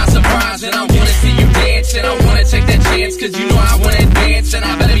open up my surprise. And I wanna see you dance, and I wanna take that chance, cause you know I wanna advance, and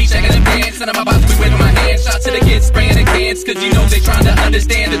I better be checking advance. And I'm about to be waving my hand, shot to the kids spraying the cans, cause you know they trying to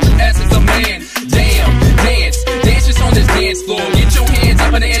understand the true essence of man. Damn, dance just on this dance floor. Get your hands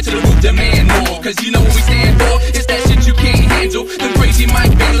up in the air to the roof, demand more, cause you know what we stand for. It's that shit you can't handle. Them crazy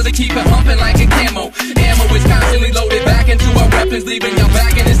mic bangers that keep it humping like a camo. Ammo is constantly loaded back into our weapons, leaving y'all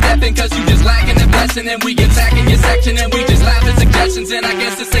backing and stepping, cause you just lacking the blessing. And we attacking your section, and we just laugh at suggestions. And I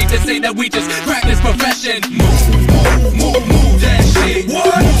guess it's safe to say that we just practice profession. Move that shit.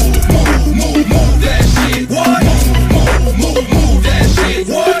 What? Move that shit. What? Move that shit.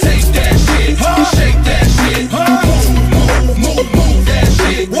 What? Take that shit. Shake that shit. Move that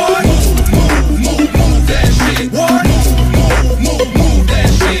shit. What? Move that shit. What? Move that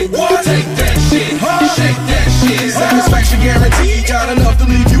shit. What? Take that shit. Shake that shit. Satisfaction guaranteed, got enough to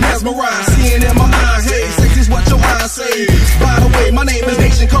leave you mesmerized. Seeing in my eyes, hey, sex is what your eyes say. By the way, my name is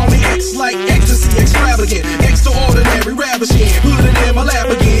Nation, call me X like ecstasy, extravagant, extraordinary, ravishing. Put it in my lap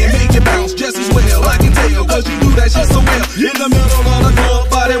again, make it bounce just as well. I can tell, cause you do that shit so well. In the middle of the club,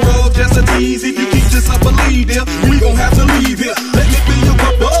 body roll, just a tease. If you keep this up, believe it, we gon' have to leave here. Let me fill your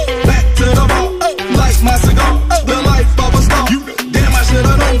cup up, back to the bar, light my cigar, the life of a star. Damn, I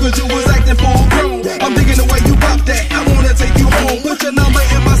should've known, cause you was acting full grown. I'm digging the way you pop that, I wanna take you home. Put your number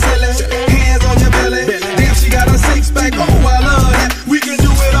in my celly, hands on your belly. Damn, she got a six-pack, oh, I love that. We can do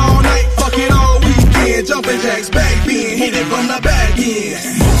it all night, fuck it all weekend. Jumping jacks, back being hit it from the back end.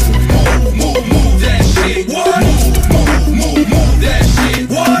 Move that shit. What? Move that shit.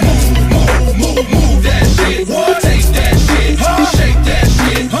 What? Move that shit. What? Take that shit. Shake that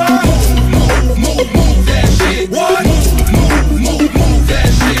shit. Move that shit. What? Move that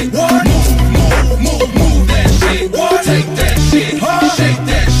shit. What? Move that shit. What? Take that shit. Shake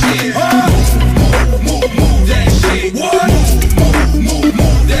that shit. Move that shit. What?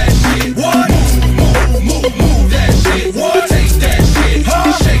 Move that shit. What? Move that shit. What? Take that shit.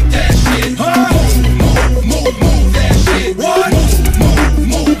 Shake that shit. Move that shit. What?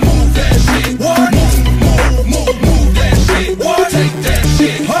 Move that shit. What? Move that shit. What? Take that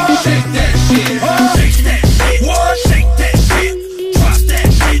shit. Shake that shit. Shake that shit. What? Shake that shit. Drop that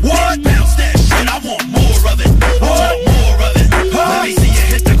shit. What? Bounce that shit. I want more of it. I want more of it. Let me see you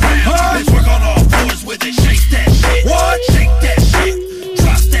hit the ground. Let's work on all fours with it. Shake that shit. What? Shake that shit.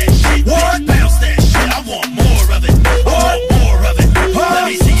 Drop that shit. What? Bounce that shit. I want more of it. I want more of it. Let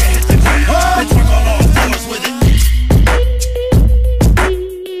me see you hit the ground. Let's work on all fours with it.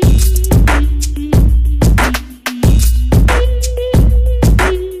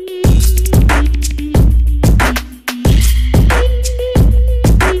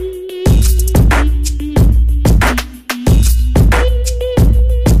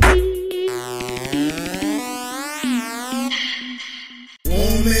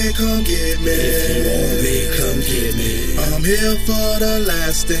 Come get me. If you want me, come get me. I'm here for the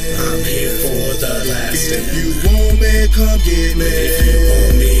lasting. I'm here for the lasting. If you want me, come get me. If you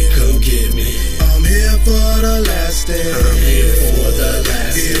want me, come get me. I'm here for the lasting. I'm here for the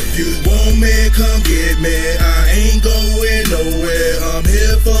lasting. If you want me, come get me. I ain't going nowhere. I'm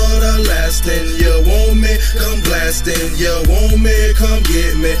here for the lasting. You want me? Come blasting. You want me? Come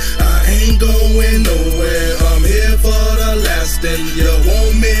get me. I ain't going nowhere. I'm here for the lasting. You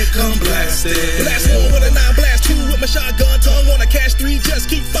want me? Come blasting. Blast 1 with a 9, blast 2 with my shotgun. Tongue on a cash 3. Just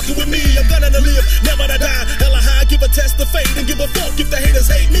keep fucking with me. I'm gonna live, never to die. Hella high, give a test of fate and give a fuck if the haters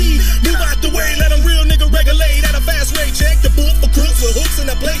hate me. Move out the way, let them real nigga regulate at a fast rate. Check the book for crooks with hooks in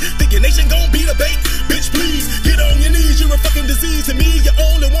the plate. Think your nation gon' be the bait. Bitch, please get on your knees. You're a fucking disease to me. You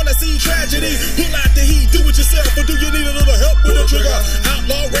only wanna see tragedy. Pull out the heat, do it yourself, or do you need a little help with a trigger?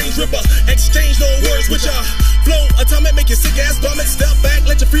 Outlaw, range ripper, exchange no words with ya. Flow atomic, make your sick ass vomit. Step back,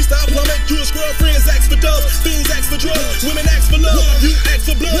 let your freestyle plummet. You a squirrel, friends ask for dubs, fiends ask for drugs, women ask for love, you ask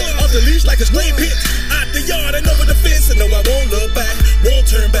for blood. Off the leash like a stray pit, out the yard and over the fence. And no, I won't look back, won't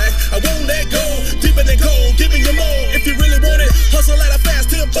turn back, I won't let go. Deeper than cold, giving you more. If you really want it, hustle at a fast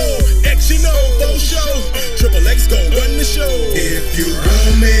tempo. X, you know, for show. Triple X gon' run the show. If you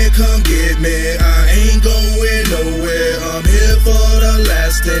want me, come get me. I ain't going nowhere. I'm here for the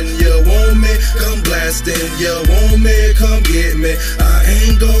lasting. You want me? Come blasting. You want me? Come get me. I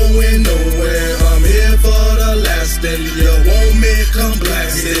ain't going nowhere. I'm here for the lasting. You want me? Come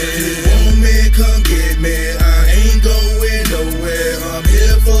blasting. You want me? Come get me. I ain't going nowhere. I'm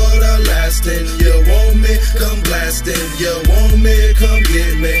here for the lasting. You want me? Come blasting. You want me? Come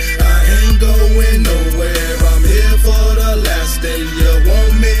get me. I ain't going nowhere. I'm here for the lasting. You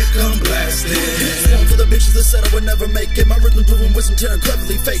want me? Come blasting. One for the bitches that said I would never make it. My rhythm proven wisdom, tearing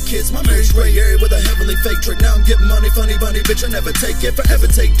cleverly fake kids. My marriage gray area with a heavenly fake trick. Now I'm getting money, funny bunny, bitch. I never take it, forever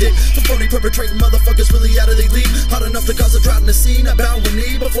take dick. For phony perpetrating motherfuckers really out of their league. Hot enough to cause a drought in the scene. I bow one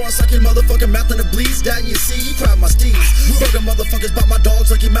knee before I suck your motherfucking mouth and it bleeds. Down you see, you crowd my steeds. Burger motherfuckers bite my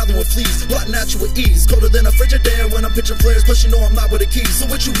dogs like you mouthing with fleas. Blotting at you with ease. Colder than a Frigidaire when I'm pitching flares. Plus you know I'm not with the keys. So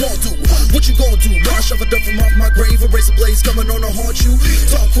what you won't do? What you gon' do? When I shove a dirt from off my grave, erase a blaze coming on to haunt you.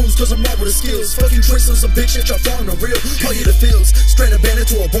 Talk cruise cause I'm all with the skills. Fucking trace on some big shit, y'all falling the real. Call you the fields. Straight abandoned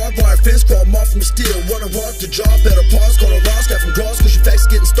to a barbed wire fence. Crawl them off from steel. Run a walk to job. Better pause. Call a loss. Got from draws cause your facts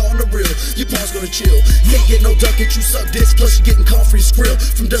getting stalled on the real. Your paws gonna chill. You ain't get no duck it, you suck dicks. Plus you getting comfrey skrill.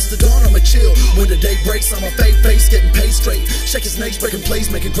 From dusk to dawn I'ma chill. When the day breaks I'm a fake face. Getting paid straight. Shaking snakes, breaking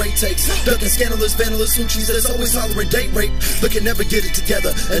plays, making great takes. Ducking scandalous, vandalous hoochies that's always hollering date rape. But can never get it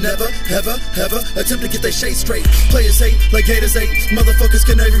together. And never, ever, ever attempt to get their shade straight. Players hate like haters hate. Motherfuckers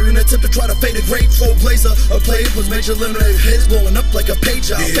can never even attempt to try to fade a great flow blazer. A play was major lemonade. Heads blowing up like a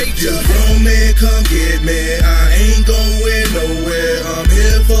page out. If you want me, come get me. I ain't going nowhere. I'm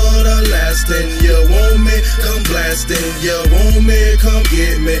here for the lasting. You want me? Come blasting. You want me? Come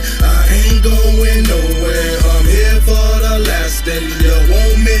get me. I ain't going nowhere. I'm here for the lasting. You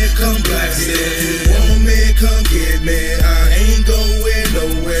want me? Come blasting. You want me? Come get me. I ain't going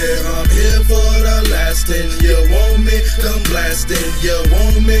nowhere. I'm here for the lasting. You want me? Come blasting. You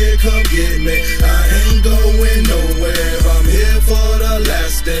want me? Come get me. I ain't going nowhere. I'm here for the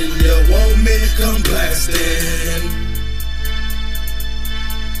lasting. You want me? Come blasting.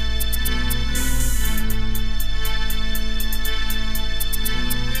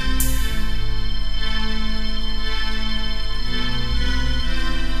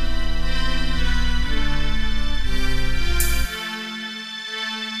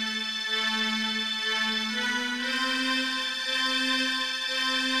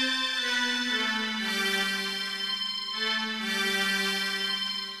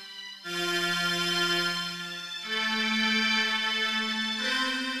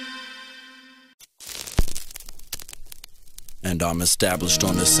 And I'm established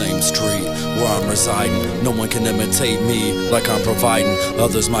on the same street where I'm residing. No one can imitate me like I'm providing.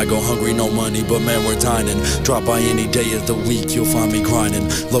 Others might go hungry, no money, but man, we're dining. Drop by any day of the week, you'll find me grinding.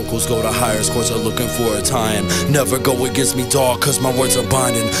 Locals go to higher scores, are looking for a tie-in. Never go against me, dog, cause my words are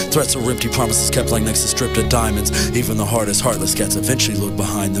binding. Threats are empty, promises kept like next to stripped of diamonds. Even the hardest, heartless cats eventually look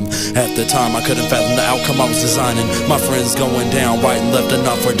behind them. At the time, I couldn't fathom the outcome I was designing. My friends going down, right and left,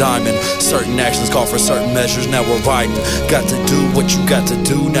 enough for diamond. Certain actions call for certain measures, now we're riding. Got to do what you got to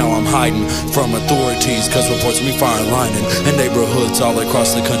do, now I'm hiding from authorities, cause reports of me fire lining. In neighborhoods all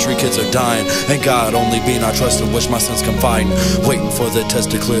across the country, kids are dying. And God only being I trust and wish my son's confiding. Waiting for the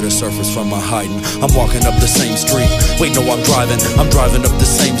test to clear the surface from my hiding. I'm walking up the same street, wait no I'm driving up the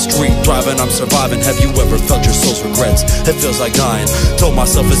same street. Driving, I'm surviving, have you ever felt your soul's regrets? It feels like dying, told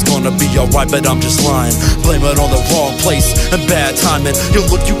myself it's gonna be alright, but I'm just lying. Blame it on the wrong place and bad timing. You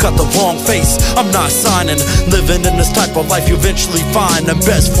look, you got the wrong face, I'm not signing. Living in this type of life life you eventually find. And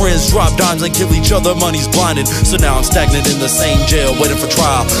best friends drop dimes and kill each other, money's blinded. So now I'm stagnant in the same jail, waiting for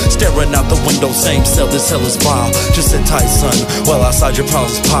trial. Staring out the window, same cell, this hell is vile. Just sit tight, son, while outside your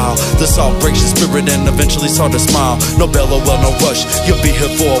problems pile. The salt breaks your spirit and eventually it's hard to smile. No bell or well, no rush, you'll be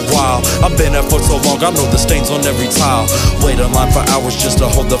here for a while. I've been there for so long, I know the stains on every tile. Wait in line for hours just to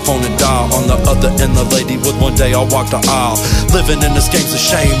hold the phone and dial. On the other end, the lady with one day I'll walk the aisle. Living in this game's a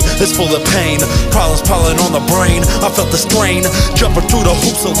shame, it's full of pain. Problems piling on the brain, I felt the strain. Jumping through the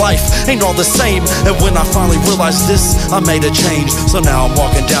hoops of life, ain't all the same. And when I finally realized this, I made a change. So now I'm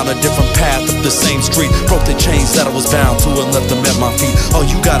walking down a different path up the same street. Broke the chains that I was bound to and left them at my feet. All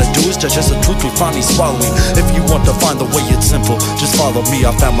you gotta do is judge as the truth will finally swallow me. If you want to find the way, it's simple, just follow me.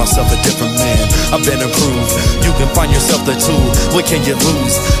 I found myself a different man, I've been improved. You can find yourself there too, what can you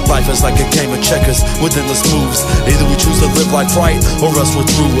lose? Life is like a game of checkers with endless moves. Either we choose to live life right or else we're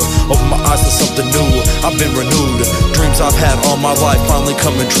through. Open my eyes to something new, I've been renewed. Dreams I've had all my life finally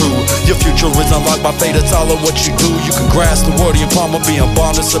coming true. Your future is unlocked by fate, it's all of what you do. You can grasp the word in your palm or being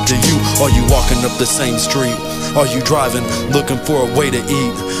bond, it's up to you. Are you walking up the same street? Are you driving, looking for a way to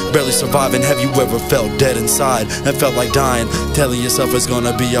eat? Barely surviving, have you ever felt dead inside and felt like dying? Telling yourself it's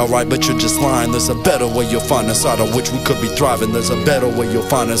gonna be alright, but you're just lying. There's a better way you'll find inside of which we could be thriving. There's a better way you'll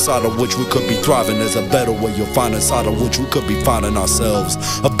find inside of which we could be thriving. There's a better way you'll find inside of which we could be finding ourselves.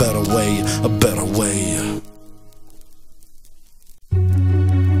 A better way, a better way.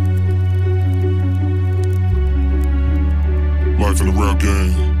 Life in the rap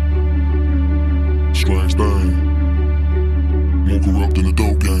game, strange thing. More corrupt than the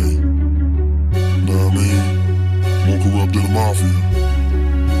dope game. Know what I mean? More corrupt than the mafia.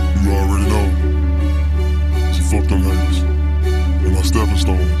 You already know. So fuck them haters. And my stepping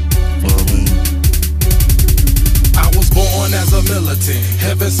stones. Know what I mean? I was born as a militant,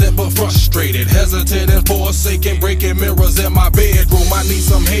 heaven sent but frustrated, hesitant and forsaken, breaking mirrors in my bedroom. I need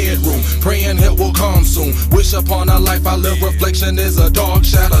some headroom, praying help will come soon. Wish upon a life I live, reflection is a dark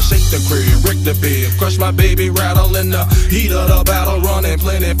shadow. Shake the crib, wreck the bed, crush my baby, rattle in the heat of the battle. Running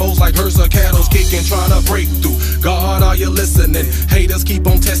plenty foes like herds of cattle, kicking, trying to break through. God, are you listening? Haters keep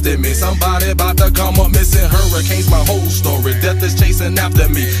on testing me. Somebody about to come up missing. Hurricanes, my whole story. Death is chasing after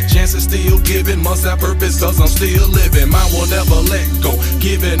me. Chances still given, must have purpose, cause I'm still living. Mine will never let go.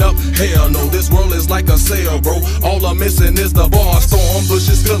 Giving up, hell no. This world is like a sail, bro. All I'm missing is the bar. Storm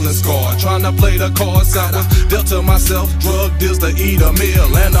bushes feeling scarred. Trying to play the cards I was dealt to myself. Drug deals to eat a meal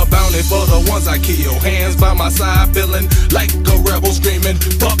and a bounty for the ones I kill. Hands by my side, feeling like a rebel, screaming,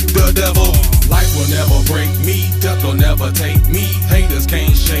 fuck the devil. Life will never break me, death will never take me. Haters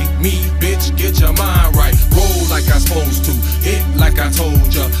can't shake me, bitch, get your mind right. Roll like I'm supposed to, hit like I told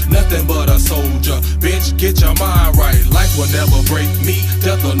ya. Nothing but a soldier, bitch, get your mind right. Life will never break me,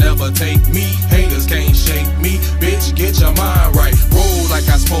 death will never take me. Haters can't shake me, bitch, get your mind right. Roll like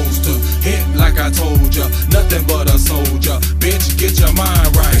I'm supposed to, hit like I told ya. Nothing but a soldier, bitch, get your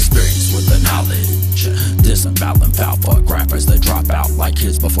mind right. Experience with the knowledge, disemboweling foul fuck rappers that drop out like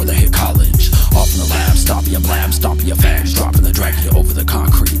kids before they hit college. Off in the lab, stop your blam, stomp your fags, dropping the drag you over the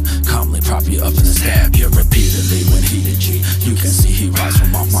concrete. Calmly prop you up and stab you repeatedly when heated G. You can see he rise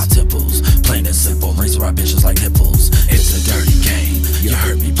from off my temples. Plain and simple, razor our bitches like nipples. It's a dirty game, you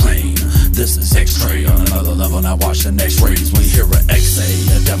heard me plain. This is X-ray on another level, now watch the next rays. When you hear a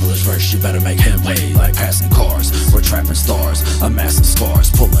X-A, a devilish verse, you better make headway. Like passing cars, we're trapping stars, amassing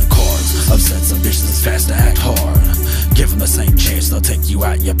scars, pulling cards. Upset some bitches, it's fast to act hard. Give them the same chance, they'll take you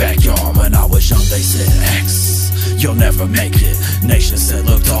out your backyard. When I was young, they said X, you'll never make it. Nation said,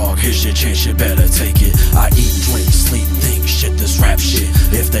 look dog, here's your chance, you better take it. I eat, drink, sleep, think, shit, this rap shit.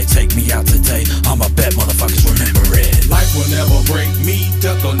 If they take me out today, I'ma bet motherfuckers remember it. Life will never break me,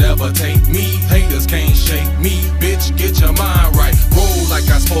 death will never take me. Haters can't shake me, bitch, get your mind right. Roll like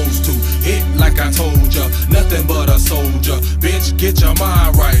I'm supposed to, hit like I told ya. Nothing but a soldier, bitch, get your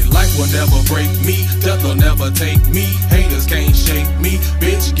mind right. Life will never break me, death will never take me. Haters can't shake me,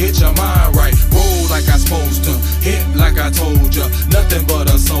 bitch, get your mind right. Roll like I'm supposed to, hit like I told ya. Nothing but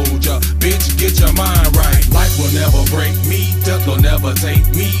a soldier, bitch, get your mind right. Life will never break me, death will never take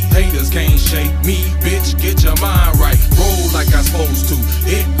me. Haters can't shake me, bitch, get your mind right. Roll like I'm supposed to,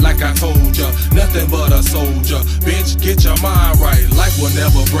 hit like I told ya. Nothing but a soldier, bitch, get your mind right. Life will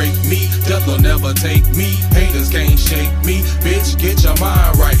never break me, death will never take me. Haters can't shake me, bitch, get your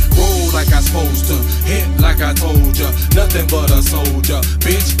mind right. Roll like I'm supposed to, hit like I told ya. Nothing but a soldier,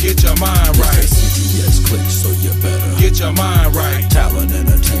 bitch, get your mind right. CTS click, so you better get your mind right. Talent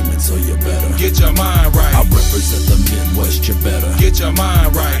entertainment, so you better get your mind right. I represent the Midwest, you better get your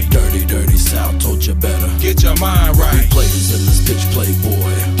mind right. Dirty, dirty South, told you better get your mind right. We players in this bitch,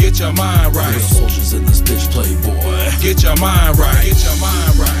 playboy, get Get your mind right. Real soldiers in this bitch, playboy. Get your mind right. Get your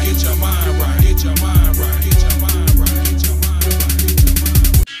mind right. Get your mind right. Get your mind right. Get your mind right. Get your mind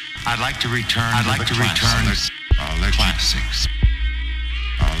right. I'd like to return to the classics. I'll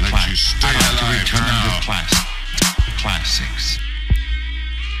let you stay alive for now. Classics.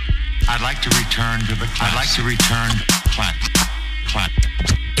 I'd like to return to the classics. I'd like to return classics.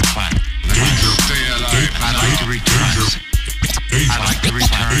 Stay alive for I'd now. like to return. I'd like to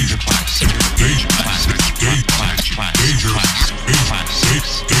return to classics. Stay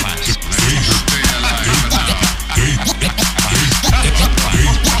alive for now.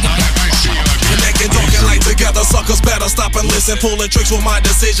 Connecting, talking like together, suckers better stop and listen. Pulling tricks with my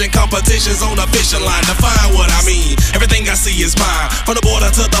decision, competitions on the vision line. Define what I mean, everything I see is mine. From the border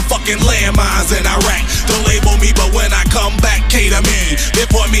to the fucking landmines in Iraq. Don't label me, but when I come back, cater me. Then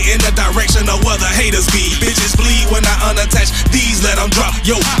point me in the direction of where the haters be. Bitches bleed when I unattach these, let them drop.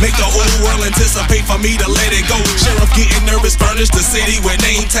 Yo, make the whole world anticipate for me to let it go. Sheriff getting nervous, furnish the city with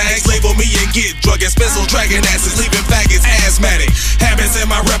name tags. Label me and get drug expensive, dragging asses, leaving faggots asthmatic. Habits in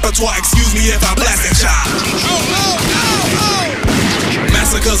my repertoire, excuse me if I blast it, child.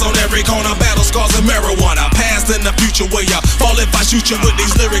 Massacres on every corner, battle scars and marijuana. Past and the future where ya fall if I shoot you with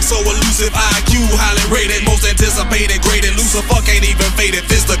these lyrics so elusive. IQ highly rated, most anticipated, graded. Lucifer can't even fade it.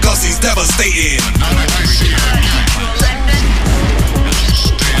 Fisticuffs, he's devastating.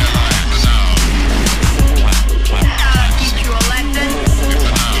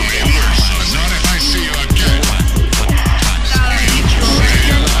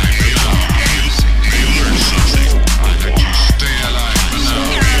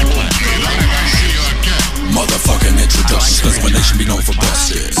 Motherfucking introductions, cause my nation be known for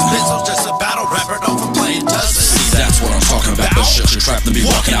busted. Spenzo's just a battle rapper known for playing dozens. See, that's what I'm talking about. But shut your trap and be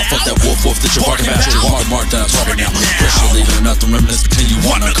walking out. Fuck that wolf that you're barking about. You're walking mark that I'm talking now. Pressure leaving nothing reminisce, pretend you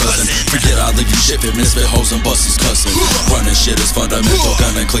want a cousin. Forget I leave you shit, if misfit hoes and busters cussing. Running shit is fundamental,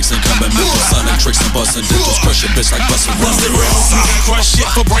 gunning clicks and coming mental. Sunning tricks and busting dentals, crush your bitch like busting Busted rails, you can crush shit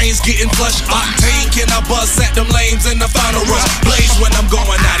for brains getting flushed. Octane, can I bust at them lames in the final rush? Blaze when I'm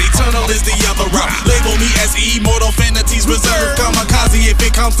going out, eternal is the other route. Label me as immortal, fantasies reserved. Kamikaze if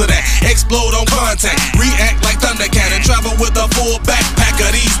it comes to that. Explode on contact, react like Thundercat and travel with a full backpack of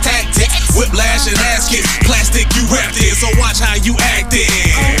these tactics. Whiplash and ass kicks, plastic you wrapped in, so watch how you acting.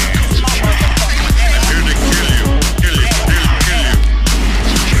 I'm here to kill you. Kill you. Kill you.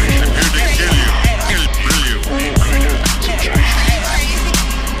 I'm here to kill you. Kill you.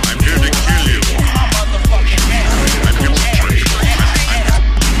 I'm here to kill you.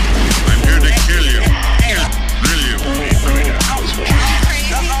 I'm here to kill you. Kill you.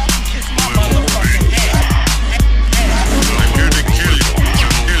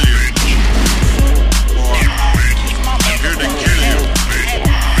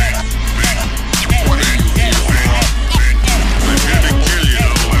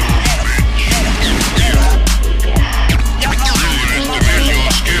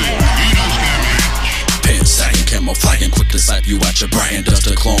 You at your brand, dust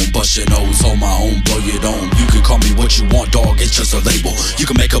a clone, bust your nose, hold my own, blow your dome. You can call me what you want, dog, it's just a label. You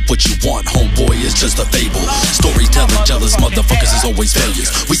can make up what you want, homeboy, it's just a fable. Storytelling, jealous motherfuckers is always failures.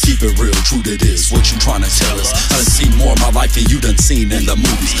 We keep it real, true to this, what you trying to tell us? I done seen more of my life than you done seen in the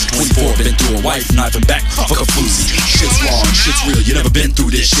movies. 24, been through a wife, knife and back, fuck a floozy. Shit's raw and shit's real, you never been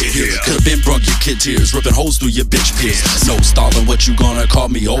through this shit here. Could've been brung your kid tears, ripping holes through your bitch peers. No stalling, what you gonna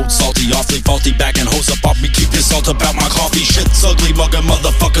call me? Old, salty, awfully faulty, backing hoes up off me. Keep your salt about my coffee, shit's ugly, mugging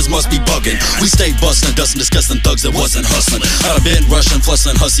motherfuckers must be bugging. We stay bustin', dustin', disgusting thugs that wasn't hustling. I've been rushing,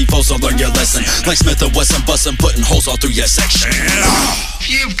 flussin', hussy foes, so learn your lesson. Like Smith and Wesson, bustin', putting holes all through your section. If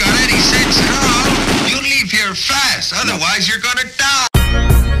you've got any sense at all, you'll leave here fast. Otherwise, you're gonna die.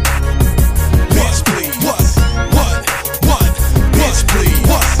 Bitch, please. What? Bitch, please.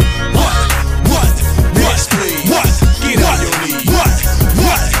 What? Bitch, please. What? Get on your knees. What?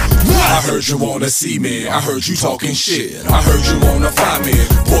 I heard you wanna see me, I heard you talking shit. I heard you wanna find me,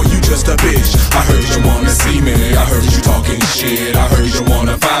 boy you just a bitch. I heard you wanna see me, I heard you talking shit. I heard you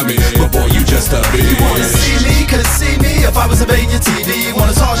wanna find me, but boy you just a bitch. You wanna see me, could see me if I was invading your TV.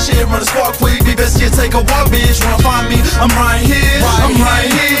 Wanna talk shit, run a squad quick, be best you take a walk, bitch. Wanna find me, I'm right here, I'm right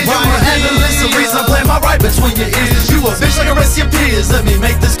here. You wanna analyze the reason I'm playing my right between your ears. You a bitch like the rest of your peers, let me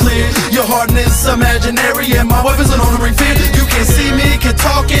make this clear. Your hardness imaginary and my weapons are on the ring fear. You can see me, can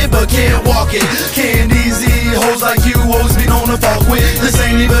talk it, but can't walk it. Can't easy, hoes like you always be known to fuck with. This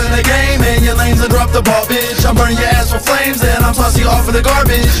ain't even a game and your lanes are dropping off the ball, bitch. I'm burning your ass with flames and I'm tossing you off in the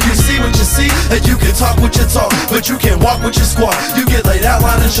garbage. You see what you see, and you can talk what you talk, but you can't walk what you squawk. You get laid out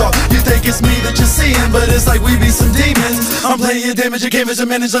line and chalk. You think it's me that you're seeing, but it's like we be some demons. I'm playing your damage, you can't measure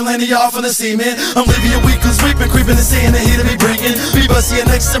manage, I'm landing you off on the cement. I'm leaving you weak, cause we've been creeping and seeing the heat of me bringing. Be busting your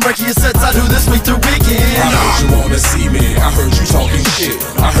necks and breaking your sets, I do this week through weekend. I heard you wanna see me, I heard you talking shit.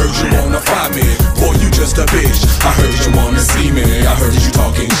 I heard you wanna find me, boy you just a bitch. I heard you wanna see me, I heard you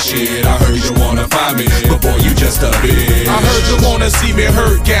talking shit. I heard you wanna find me, but boy you just a bitch. I heard you wanna see me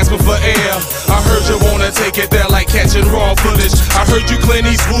hurt, gasping for air. I heard you wanna take it there like catching raw footage. I heard you Clint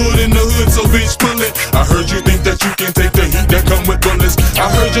Eastwood in the hood, so bitch pull it. I heard you think that you can take the heat that come with bullets. I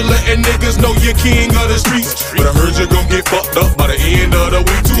heard you letting niggas know you're king of the streets, but I heard you gon' get fucked up by the end of the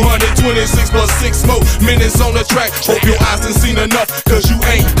week. 226 plus 6 more minutes on the track. Hope your eyes done seen enough, cause you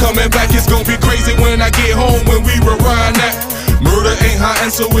ain't coming back. It's gon' be crazy when I get home, when we rewind that. Murder ain't hot and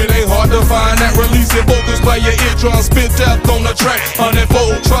so it ain't hard to find that. Releasing vocals by your eardrum, spit death on the track.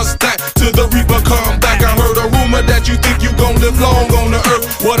 100-fold, trust that, till the reaper come back. I heard a rumor that you think you gon' live long on the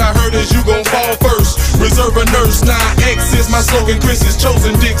earth. What I heard is you gon' fall first. Reserve a nurse, 9X is my slogan. Chris is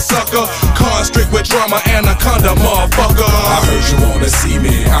chosen dick sucker. Constrict with drama, anaconda motherfucker. I heard you wanna see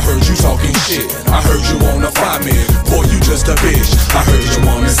me, I heard you talking shit. I heard you wanna find me, boy you just a bitch. I heard you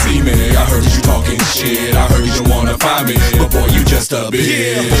wanna see me, I heard you talking shit. I heard you wanna find me, but boy you just a bitch.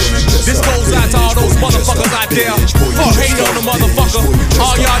 Yeah, this goes out to all those motherfuckers out there. Fuck hate on the motherfucker.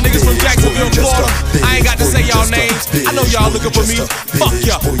 All y'all niggas from Jacksonville, Florida. I ain't got to say y'all names. I know y'all looking for me. Fuck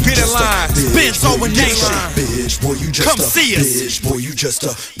y'all. Get in line. Spenzo and Nation. Bitch, boy, you just Come a see us. bitch, boy, you just a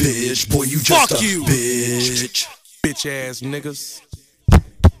bitch, boy, you just Fuck a you. bitch. Bitch ass niggas.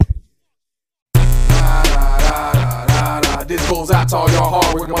 This goes out to all y'all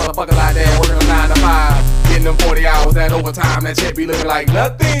hard-working motherfuckers out there working a 9 to 5, getting them 40 hours, that overtime, that shit be looking like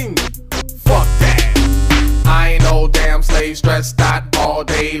nothing. Fuck that. I ain't no damn slave, stressed out all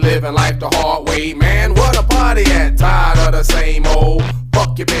day, living life the hard way. Man, what a party at, tired of the same old.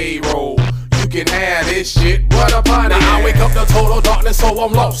 Fuck your payroll. You can have this shit, what a party. Now I wake up to total darkness, so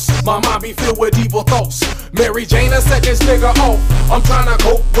I'm lost. My mind be filled with evil thoughts. Mary Jane a set this nigga off. I'm tryna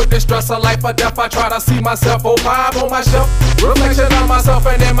cope with the stress of life or death. I try to see myself, 05 on my shelf. Reflection of myself,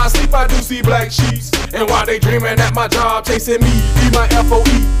 and in my sleep I do see black sheets. And while they dreaming at my job, chasing me, be my FOE.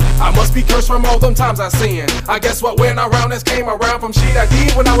 I must be cursed from all them times I sinned. I guess what went around this came around from shit I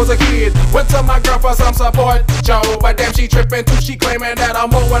did when I was a kid. Went to my girl for some support, Joe, but damn she tripping too. She claiming that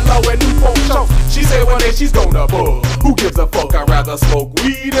I'm mowing low in Newport Show. She said one day she's gonna bug. Who gives a fuck? I'd rather smoke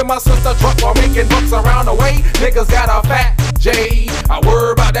weed in my sister truck while making bucks around the way. Niggas got a fat J. I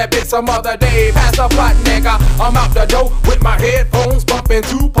worry about that bitch some other day. Pass the plot, nigga. I'm out the door with my headphones bumping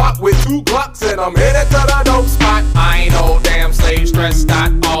Tupac with 2 Glocks, and I'm headed to the dope spot. I ain't no damn slave, stressed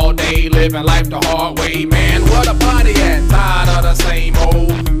out all day, living life the hard way. Man, what a party at, tired of the same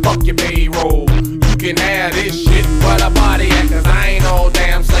old. Fuck your payroll. You can have this shit, what a party at, cause I ain't no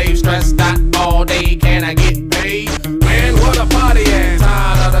damn slave, stressed out all day. Can I get paid? Man, what a party at,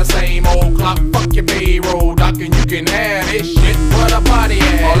 tired of the same old clock. Fuck your payroll, doc, and you can have this shit, what a party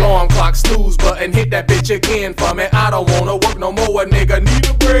at. Alarm clock, snooze button, hit that bitch again for me. I don't wanna work no more, a nigga need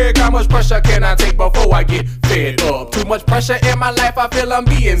a break. How much pressure can I take before I get fed up? Too much pressure in my life, I feel I'm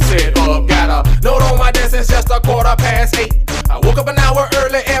being set up. Got a note on my desk, it's just 8:15. I woke up an hour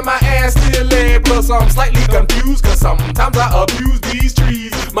early and my ass still laid. Plus I'm slightly confused, cause sometimes I abuse these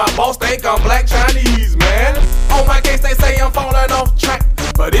trees. My boss think I'm black Chinese, man. On my case they say I'm falling off track,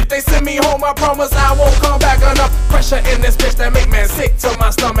 but if they send me home I promise I won't come back. Enough pressure in this bitch that make man sick to my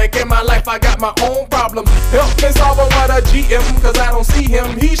stomach. In my life I got my own problems. Help me solve them with a GM, cause I don't see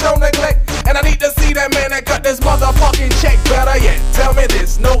him, he show neglect. And I need to see that man that cut this motherfucking check. Better yet, tell me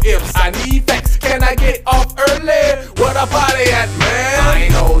this, no ifs, I need facts. Can I get off early? What a party at, man. I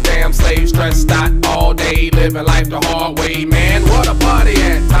ain't no damn slave, stressed out all day, living life the hard way. Man, what a party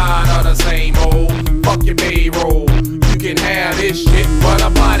at, tired of the same old. Fuck your payroll. You can have this shit, what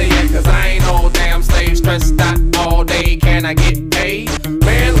a party at, cause I ain't no damn slave, stressed out all day. Can I get paid?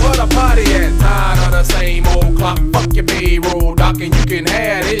 Man, what a party at, tired of the same old clock. Fuck your payroll, doc, and you can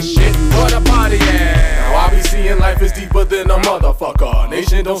have this shit, what a party at. Now I be seeing life is deeper than a motherfucker.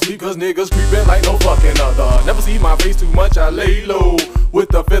 Nation don't sleep cause niggas creeping like no fucking other. Never see my face too much, I lay low. With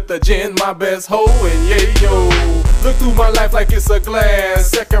the 5th of gin, my best hoe, and yeah yo. Look through my life like it's a glass,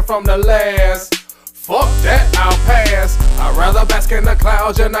 second from the last. Fuck that, I'll pass. I'd rather bask in the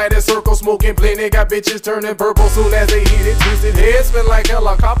clouds, united circle, smoking plenty. Got bitches turning purple soon as they hit it. Twisted heads spin like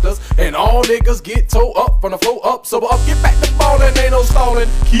helicopters, and all niggas get towed up from the floor up. So up, get back to ballin', ain't no stalling.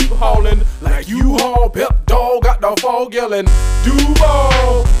 Keep haulin' like you haul. Pep dog got the fog yelling,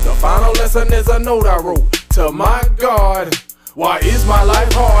 Duval. The final lesson is a note I wrote to my God. Why is my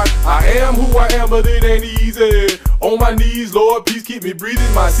life hard? I am who I am, but it ain't easy. On my knees, Lord, please keep me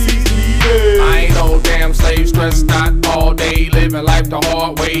breathing, my seeds needed. I ain't no damn slave, stressed out all day, living life the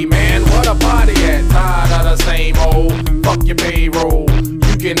hard way. Man, what a party at, tired of the same old. Fuck your payroll,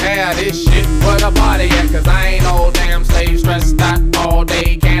 you can have this shit. What a party at, cause I ain't no damn slave, stressed out all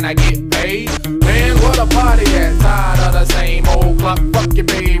day, can I get paid? Man, what a party at, tired of the same old clock. Fuck your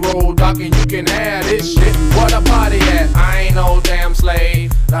payroll, doc, and you can have this shit. What a party at, I ain't no damn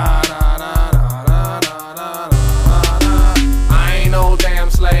slave. Nah, nah, nah, nah, nah, nah, nah, nah, nah. I ain't no damn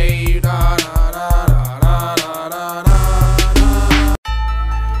slave. Nah, nah, nah, nah, nah, nah, nah, nah.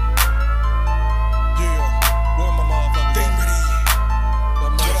 Yeah, where my motherfuckers? They ready.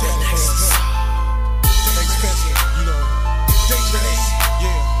 That motherfucker. XSPENZO, you know. They ready.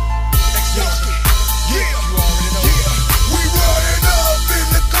 Yeah. XSPENZO. Yeah. You already know. Yeah. We running up in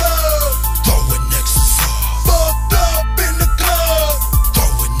the club. Throwing Nexus up. Fucked up in the club.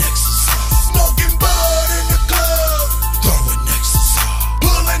 Throwing Nexus up. Smoking bud in the club. Throwing Nexus up.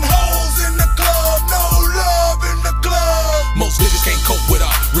 Pulling holes in the club. No love in the club. Most niggas can't cope with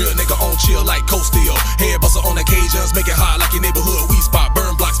a real nigga on chill like Cold Steel. Head buster on occasions, make it hot like your neighborhood weed spot.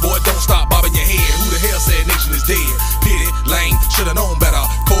 Burn blocks, boy, don't stop bobbing your head. Who the hell said nation is dead? Pity, lame, should've known better.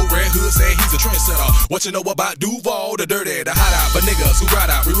 Cold Red Hood said he's a trendsetter. What you know about Duval, the dirty, the hot out? For niggas who ride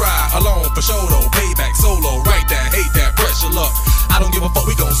out, we ride alone for show though. Payback, solo, right that, hate that, pressure luck. I don't give a fuck,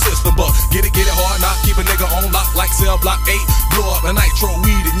 we gon' system buck. Get it hard, not keep a nigga on lock like cell block 8. Blow up a nitro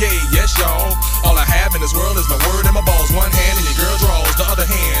weed and yay, yes y'all. All I have in this world is my word and my balls. One hand in your girl draws, the other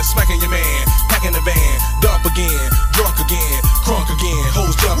hand smacking your man. Packing the van, dump again, drunk again, crunk again,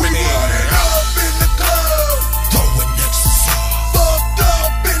 hoes jumping in. Running up in the club. Throwing Nexus up. Fucked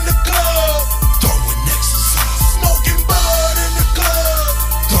up in the club. Throwing Nexus up. Smoking bud in the club.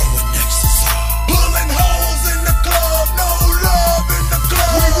 Throwing Nexus up. Pulling holes in the club. No love in the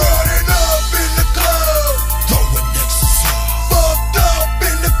club. We running up in the club. Throwing Nexus up. Fucked up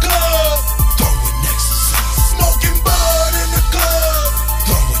in the club. Throwing Nexus up. Smoking bud in the club.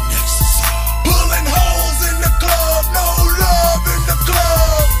 Throwing Nexus up. Pulling holes in the club. No love in the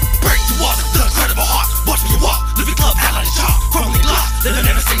club. Break the walls with the incredible heart. Watch me walk, live your club, hat on the chalk. Crumbling glass, living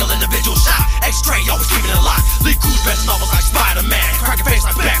every single individual shot. X-ray, always keeping it locked. Lead crews best novels like Spider-Man. Cracking face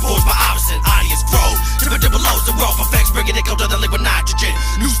like backboards, my opposite audience grow. Dibber lows, the world perfects. Bringing it cold to the liquid nitrogen.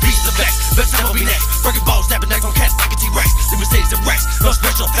 New species of X, best never be next. Breaking balls, snapping necks on cats like a T-Rex. Living cities and Rex, no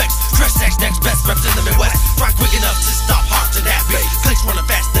special effects. Crash sex, next best reps in the Midwest. Try quick enough to stop hearts and that big. Clicks running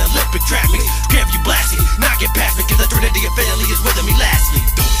fast, the Olympic track me. Can't you blast me, not get past me. Cause the Trinity of Philly is with me lastly.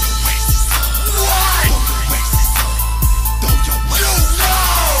 Throw your waxes up. What? Throw your waxes up. Throw your waxes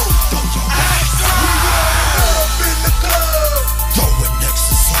up. Throw your waxes up. Up in the club. Throwing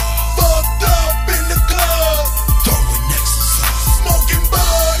Nexus up. Fucked up in the club. Throwing Nexus up. Smoking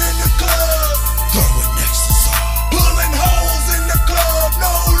bud in the club. Throwing Nexus up. Pulling holes in the club.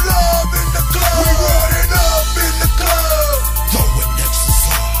 No love in the club. We running up in the club. Throwing Nexus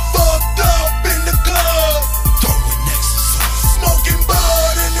up. Fucked up in the club. Throwing Nexus up. Smoking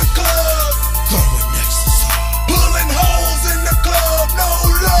bud in the club. Throwing Nexus up. Pulling holes in the club. No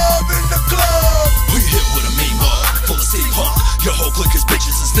love in the club. We hit with a mean mug, full of steam punk. Your whole clique is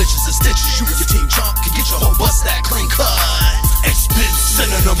bitches and snitches and stitches. You and your team chunk can get your whole bust that clean cut. X-Spin,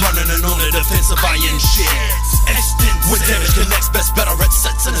 sending them running and on the defensive iron shit. X-Spin, when damage connects, best better at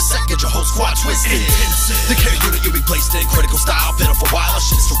sets in a second. Your whole squad twisted. The care unit you be placed in critical style. Been up for a while, our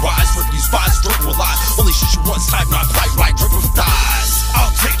shit's to rise. Ripping you spies, dripping with lies. Only shit you once type, not quite right, dripping with thighs. I'll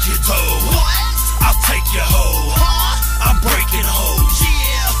take your dough. I'll take your hoe. I'm breaking hoes.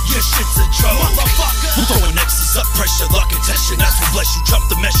 Yeah, your shit's a joke. We're throwing Nexus up, pressure, luck, and tension. That's what bless you, jump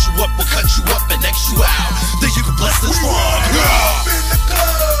to mess you up. We'll cut you up and X you out. Then you can bless the strong. Up in the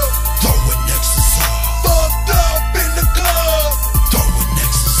club. Throwing Nexus up. Fucked up in the club. Throwing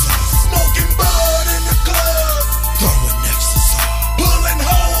Nexus up. Smoking bud in the club. Throwing Nexus up. Pulling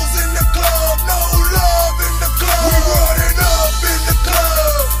holes in the club. No love in the club. We running up in the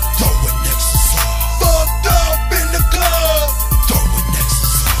club. Throwing Nexus up. Fucked up in the club. Throwing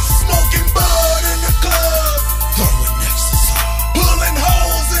Nexus up. Smoking bud in the club. Throwing Nexus up. Pulling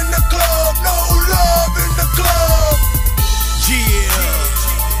holes in the club. No love in the club. Yeah,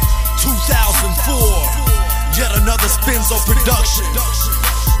 2004. Yet another Spenzo production.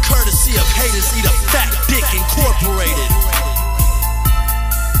 Courtesy of Haters Eat a Fat Dick Incorporated.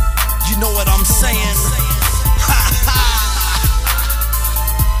 You know what I'm saying? Ha ha.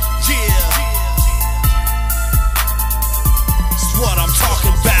 Yeah. It's what I'm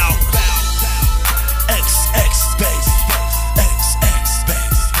talking about. XX baby. XX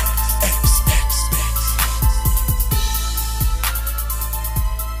baby.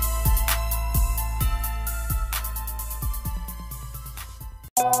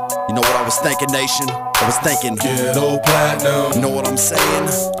 thinking, nation. I was thinking, Ghetto platinum. know what I'm saying?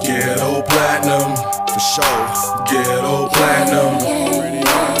 Ghetto platinum. For sure. Ghetto platinum.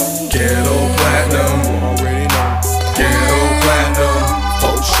 Ghetto platinum. Ghetto platinum.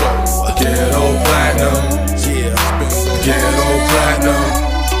 For sure. Ghetto platinum. Yeah. Ghetto platinum.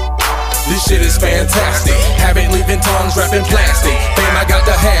 This shit is fantastic. Habit leaving tongues wrapping plastic. Fame, I got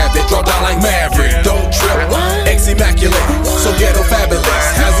to have it. Draw down like Maverick. Don't trip. Ex immaculate. So ghetto fabulous.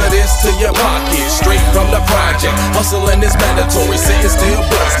 Hazardous to your pocket. Straight from the project. Hustling is mandatory. Sitting still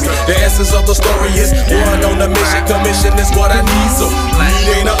bust me. The essence of the story is one on a mission. Commission is what I need. So weed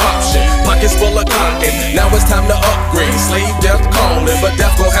ain't an option. Pockets full of cotton. Now it's time to upgrade. Slave death calling. But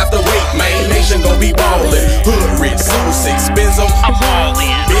death gon' have to wait, man. Nation gon' be ballin'. Hood rich. Soul XSPENZO. I'm all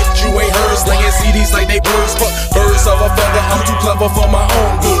in. Bitch, you ain't heard slinging CDs like they birds. Fuck birds of a feather, I'm too clever for my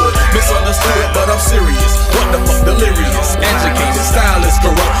own good. Misunderstood, but I'm serious. What the fuck, delirious. Educated, stylist,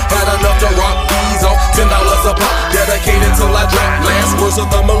 corrupt. Had enough to rock these off. $10 a pop, dedicated till I drop. Last words of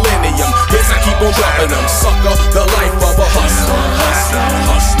the millennium. Yes, I keep on dropping them. Sucker, the life of a hustler. Hustler,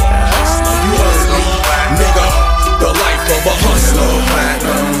 hustler, hustler. You heard me, nigga. The life of a hustler.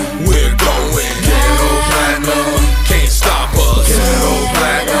 Platinum, we're going. Ghetto platinum, can't stop us. Ghetto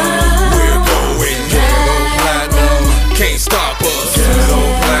platinum. Can't stop us. Ghetto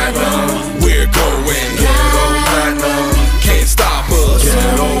platinum, we're going. Ghetto platinum, can't stop us.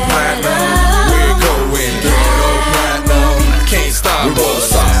 Ghetto platinum, we're going. Ghetto platinum, can't stop us. We won't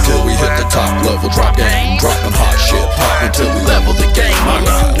stop till we hit the top level. Drop game, dropping hot shit, pop until we level the game. I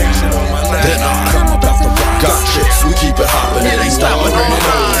got then I come about the rock. Got chips, we keep it hopping. It ain't stopping on my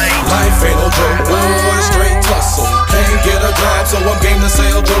mind. Life ain't no joke, boy, straight tussle. Can't get a job, so I'm game to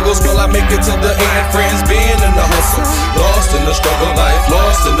sell juggles. Will I make it to the end? Friends being in the hustle. Lost in the struggle, life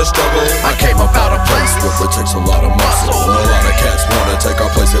lost in the struggle. I came about a place where it takes a lot of muscle. And a lot of cats wanna take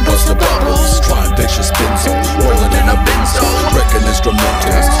our place and bust the bubbles. Trying picture XSPENZO, rolling in a benzo. Wrecking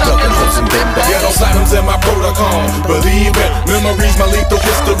instrumentals, ducking hoes and bimbos. Ghetto platinums in my protocol. Believe it, memories, my lethal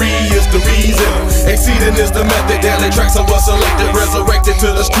history is the reason. Exceeding is the method. Daily tracks of us selected, resurrected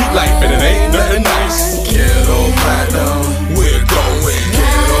to the street life, and it ain't nothing nice. Ghetto platinum, we're going.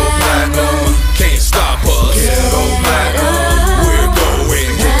 Ghetto platinum, can't stop us. Ghetto platinum, we're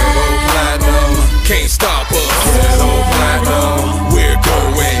going. Ghetto platinum, can't stop us. Ghetto platinum, we're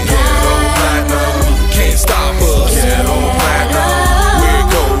going. Ghetto platinum, can't stop us. Ghetto platinum, we're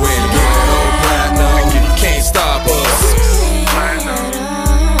going. Ghetto platinum, can't stop us.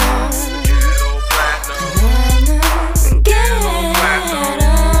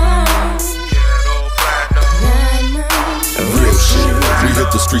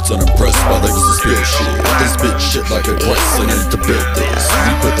 The streets unimpressed while they was a spill shit. This bitch shit like a quest and ain't to build this.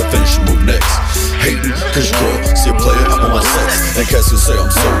 We put the finishing move next. Hating, cause you girl, see a player up on my sex. And cats who say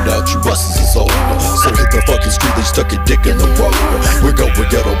I'm sold out, you busters is old. So hit the fucking street and stuck a dick in the road. We go with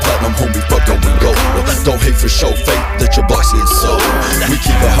ghetto platinum, homie, fuck going gold. Don't hate for show, fake that your box is sold. We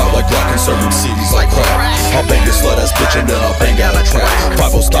keep it hot like rock and serving CDs like crack. I'll bang your slut ass bitch and then I'll bang out a track.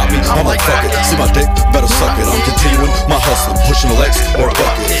 5-0 stop me, I'm like fuck it. See my dick, better suck it. I'm continuing my hustling, pushing the legs or a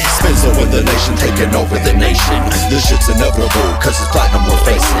bucket. XSPENZO in the nation, taking over the nation. This shit's inevitable, cause it's platinum we're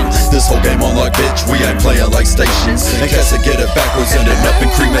facing. This whole game on like bitch, we ain't playing like stations. And cats that get it backwards ending up in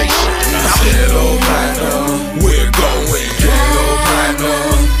cremation. Ghetto platinum, we're going. Ghetto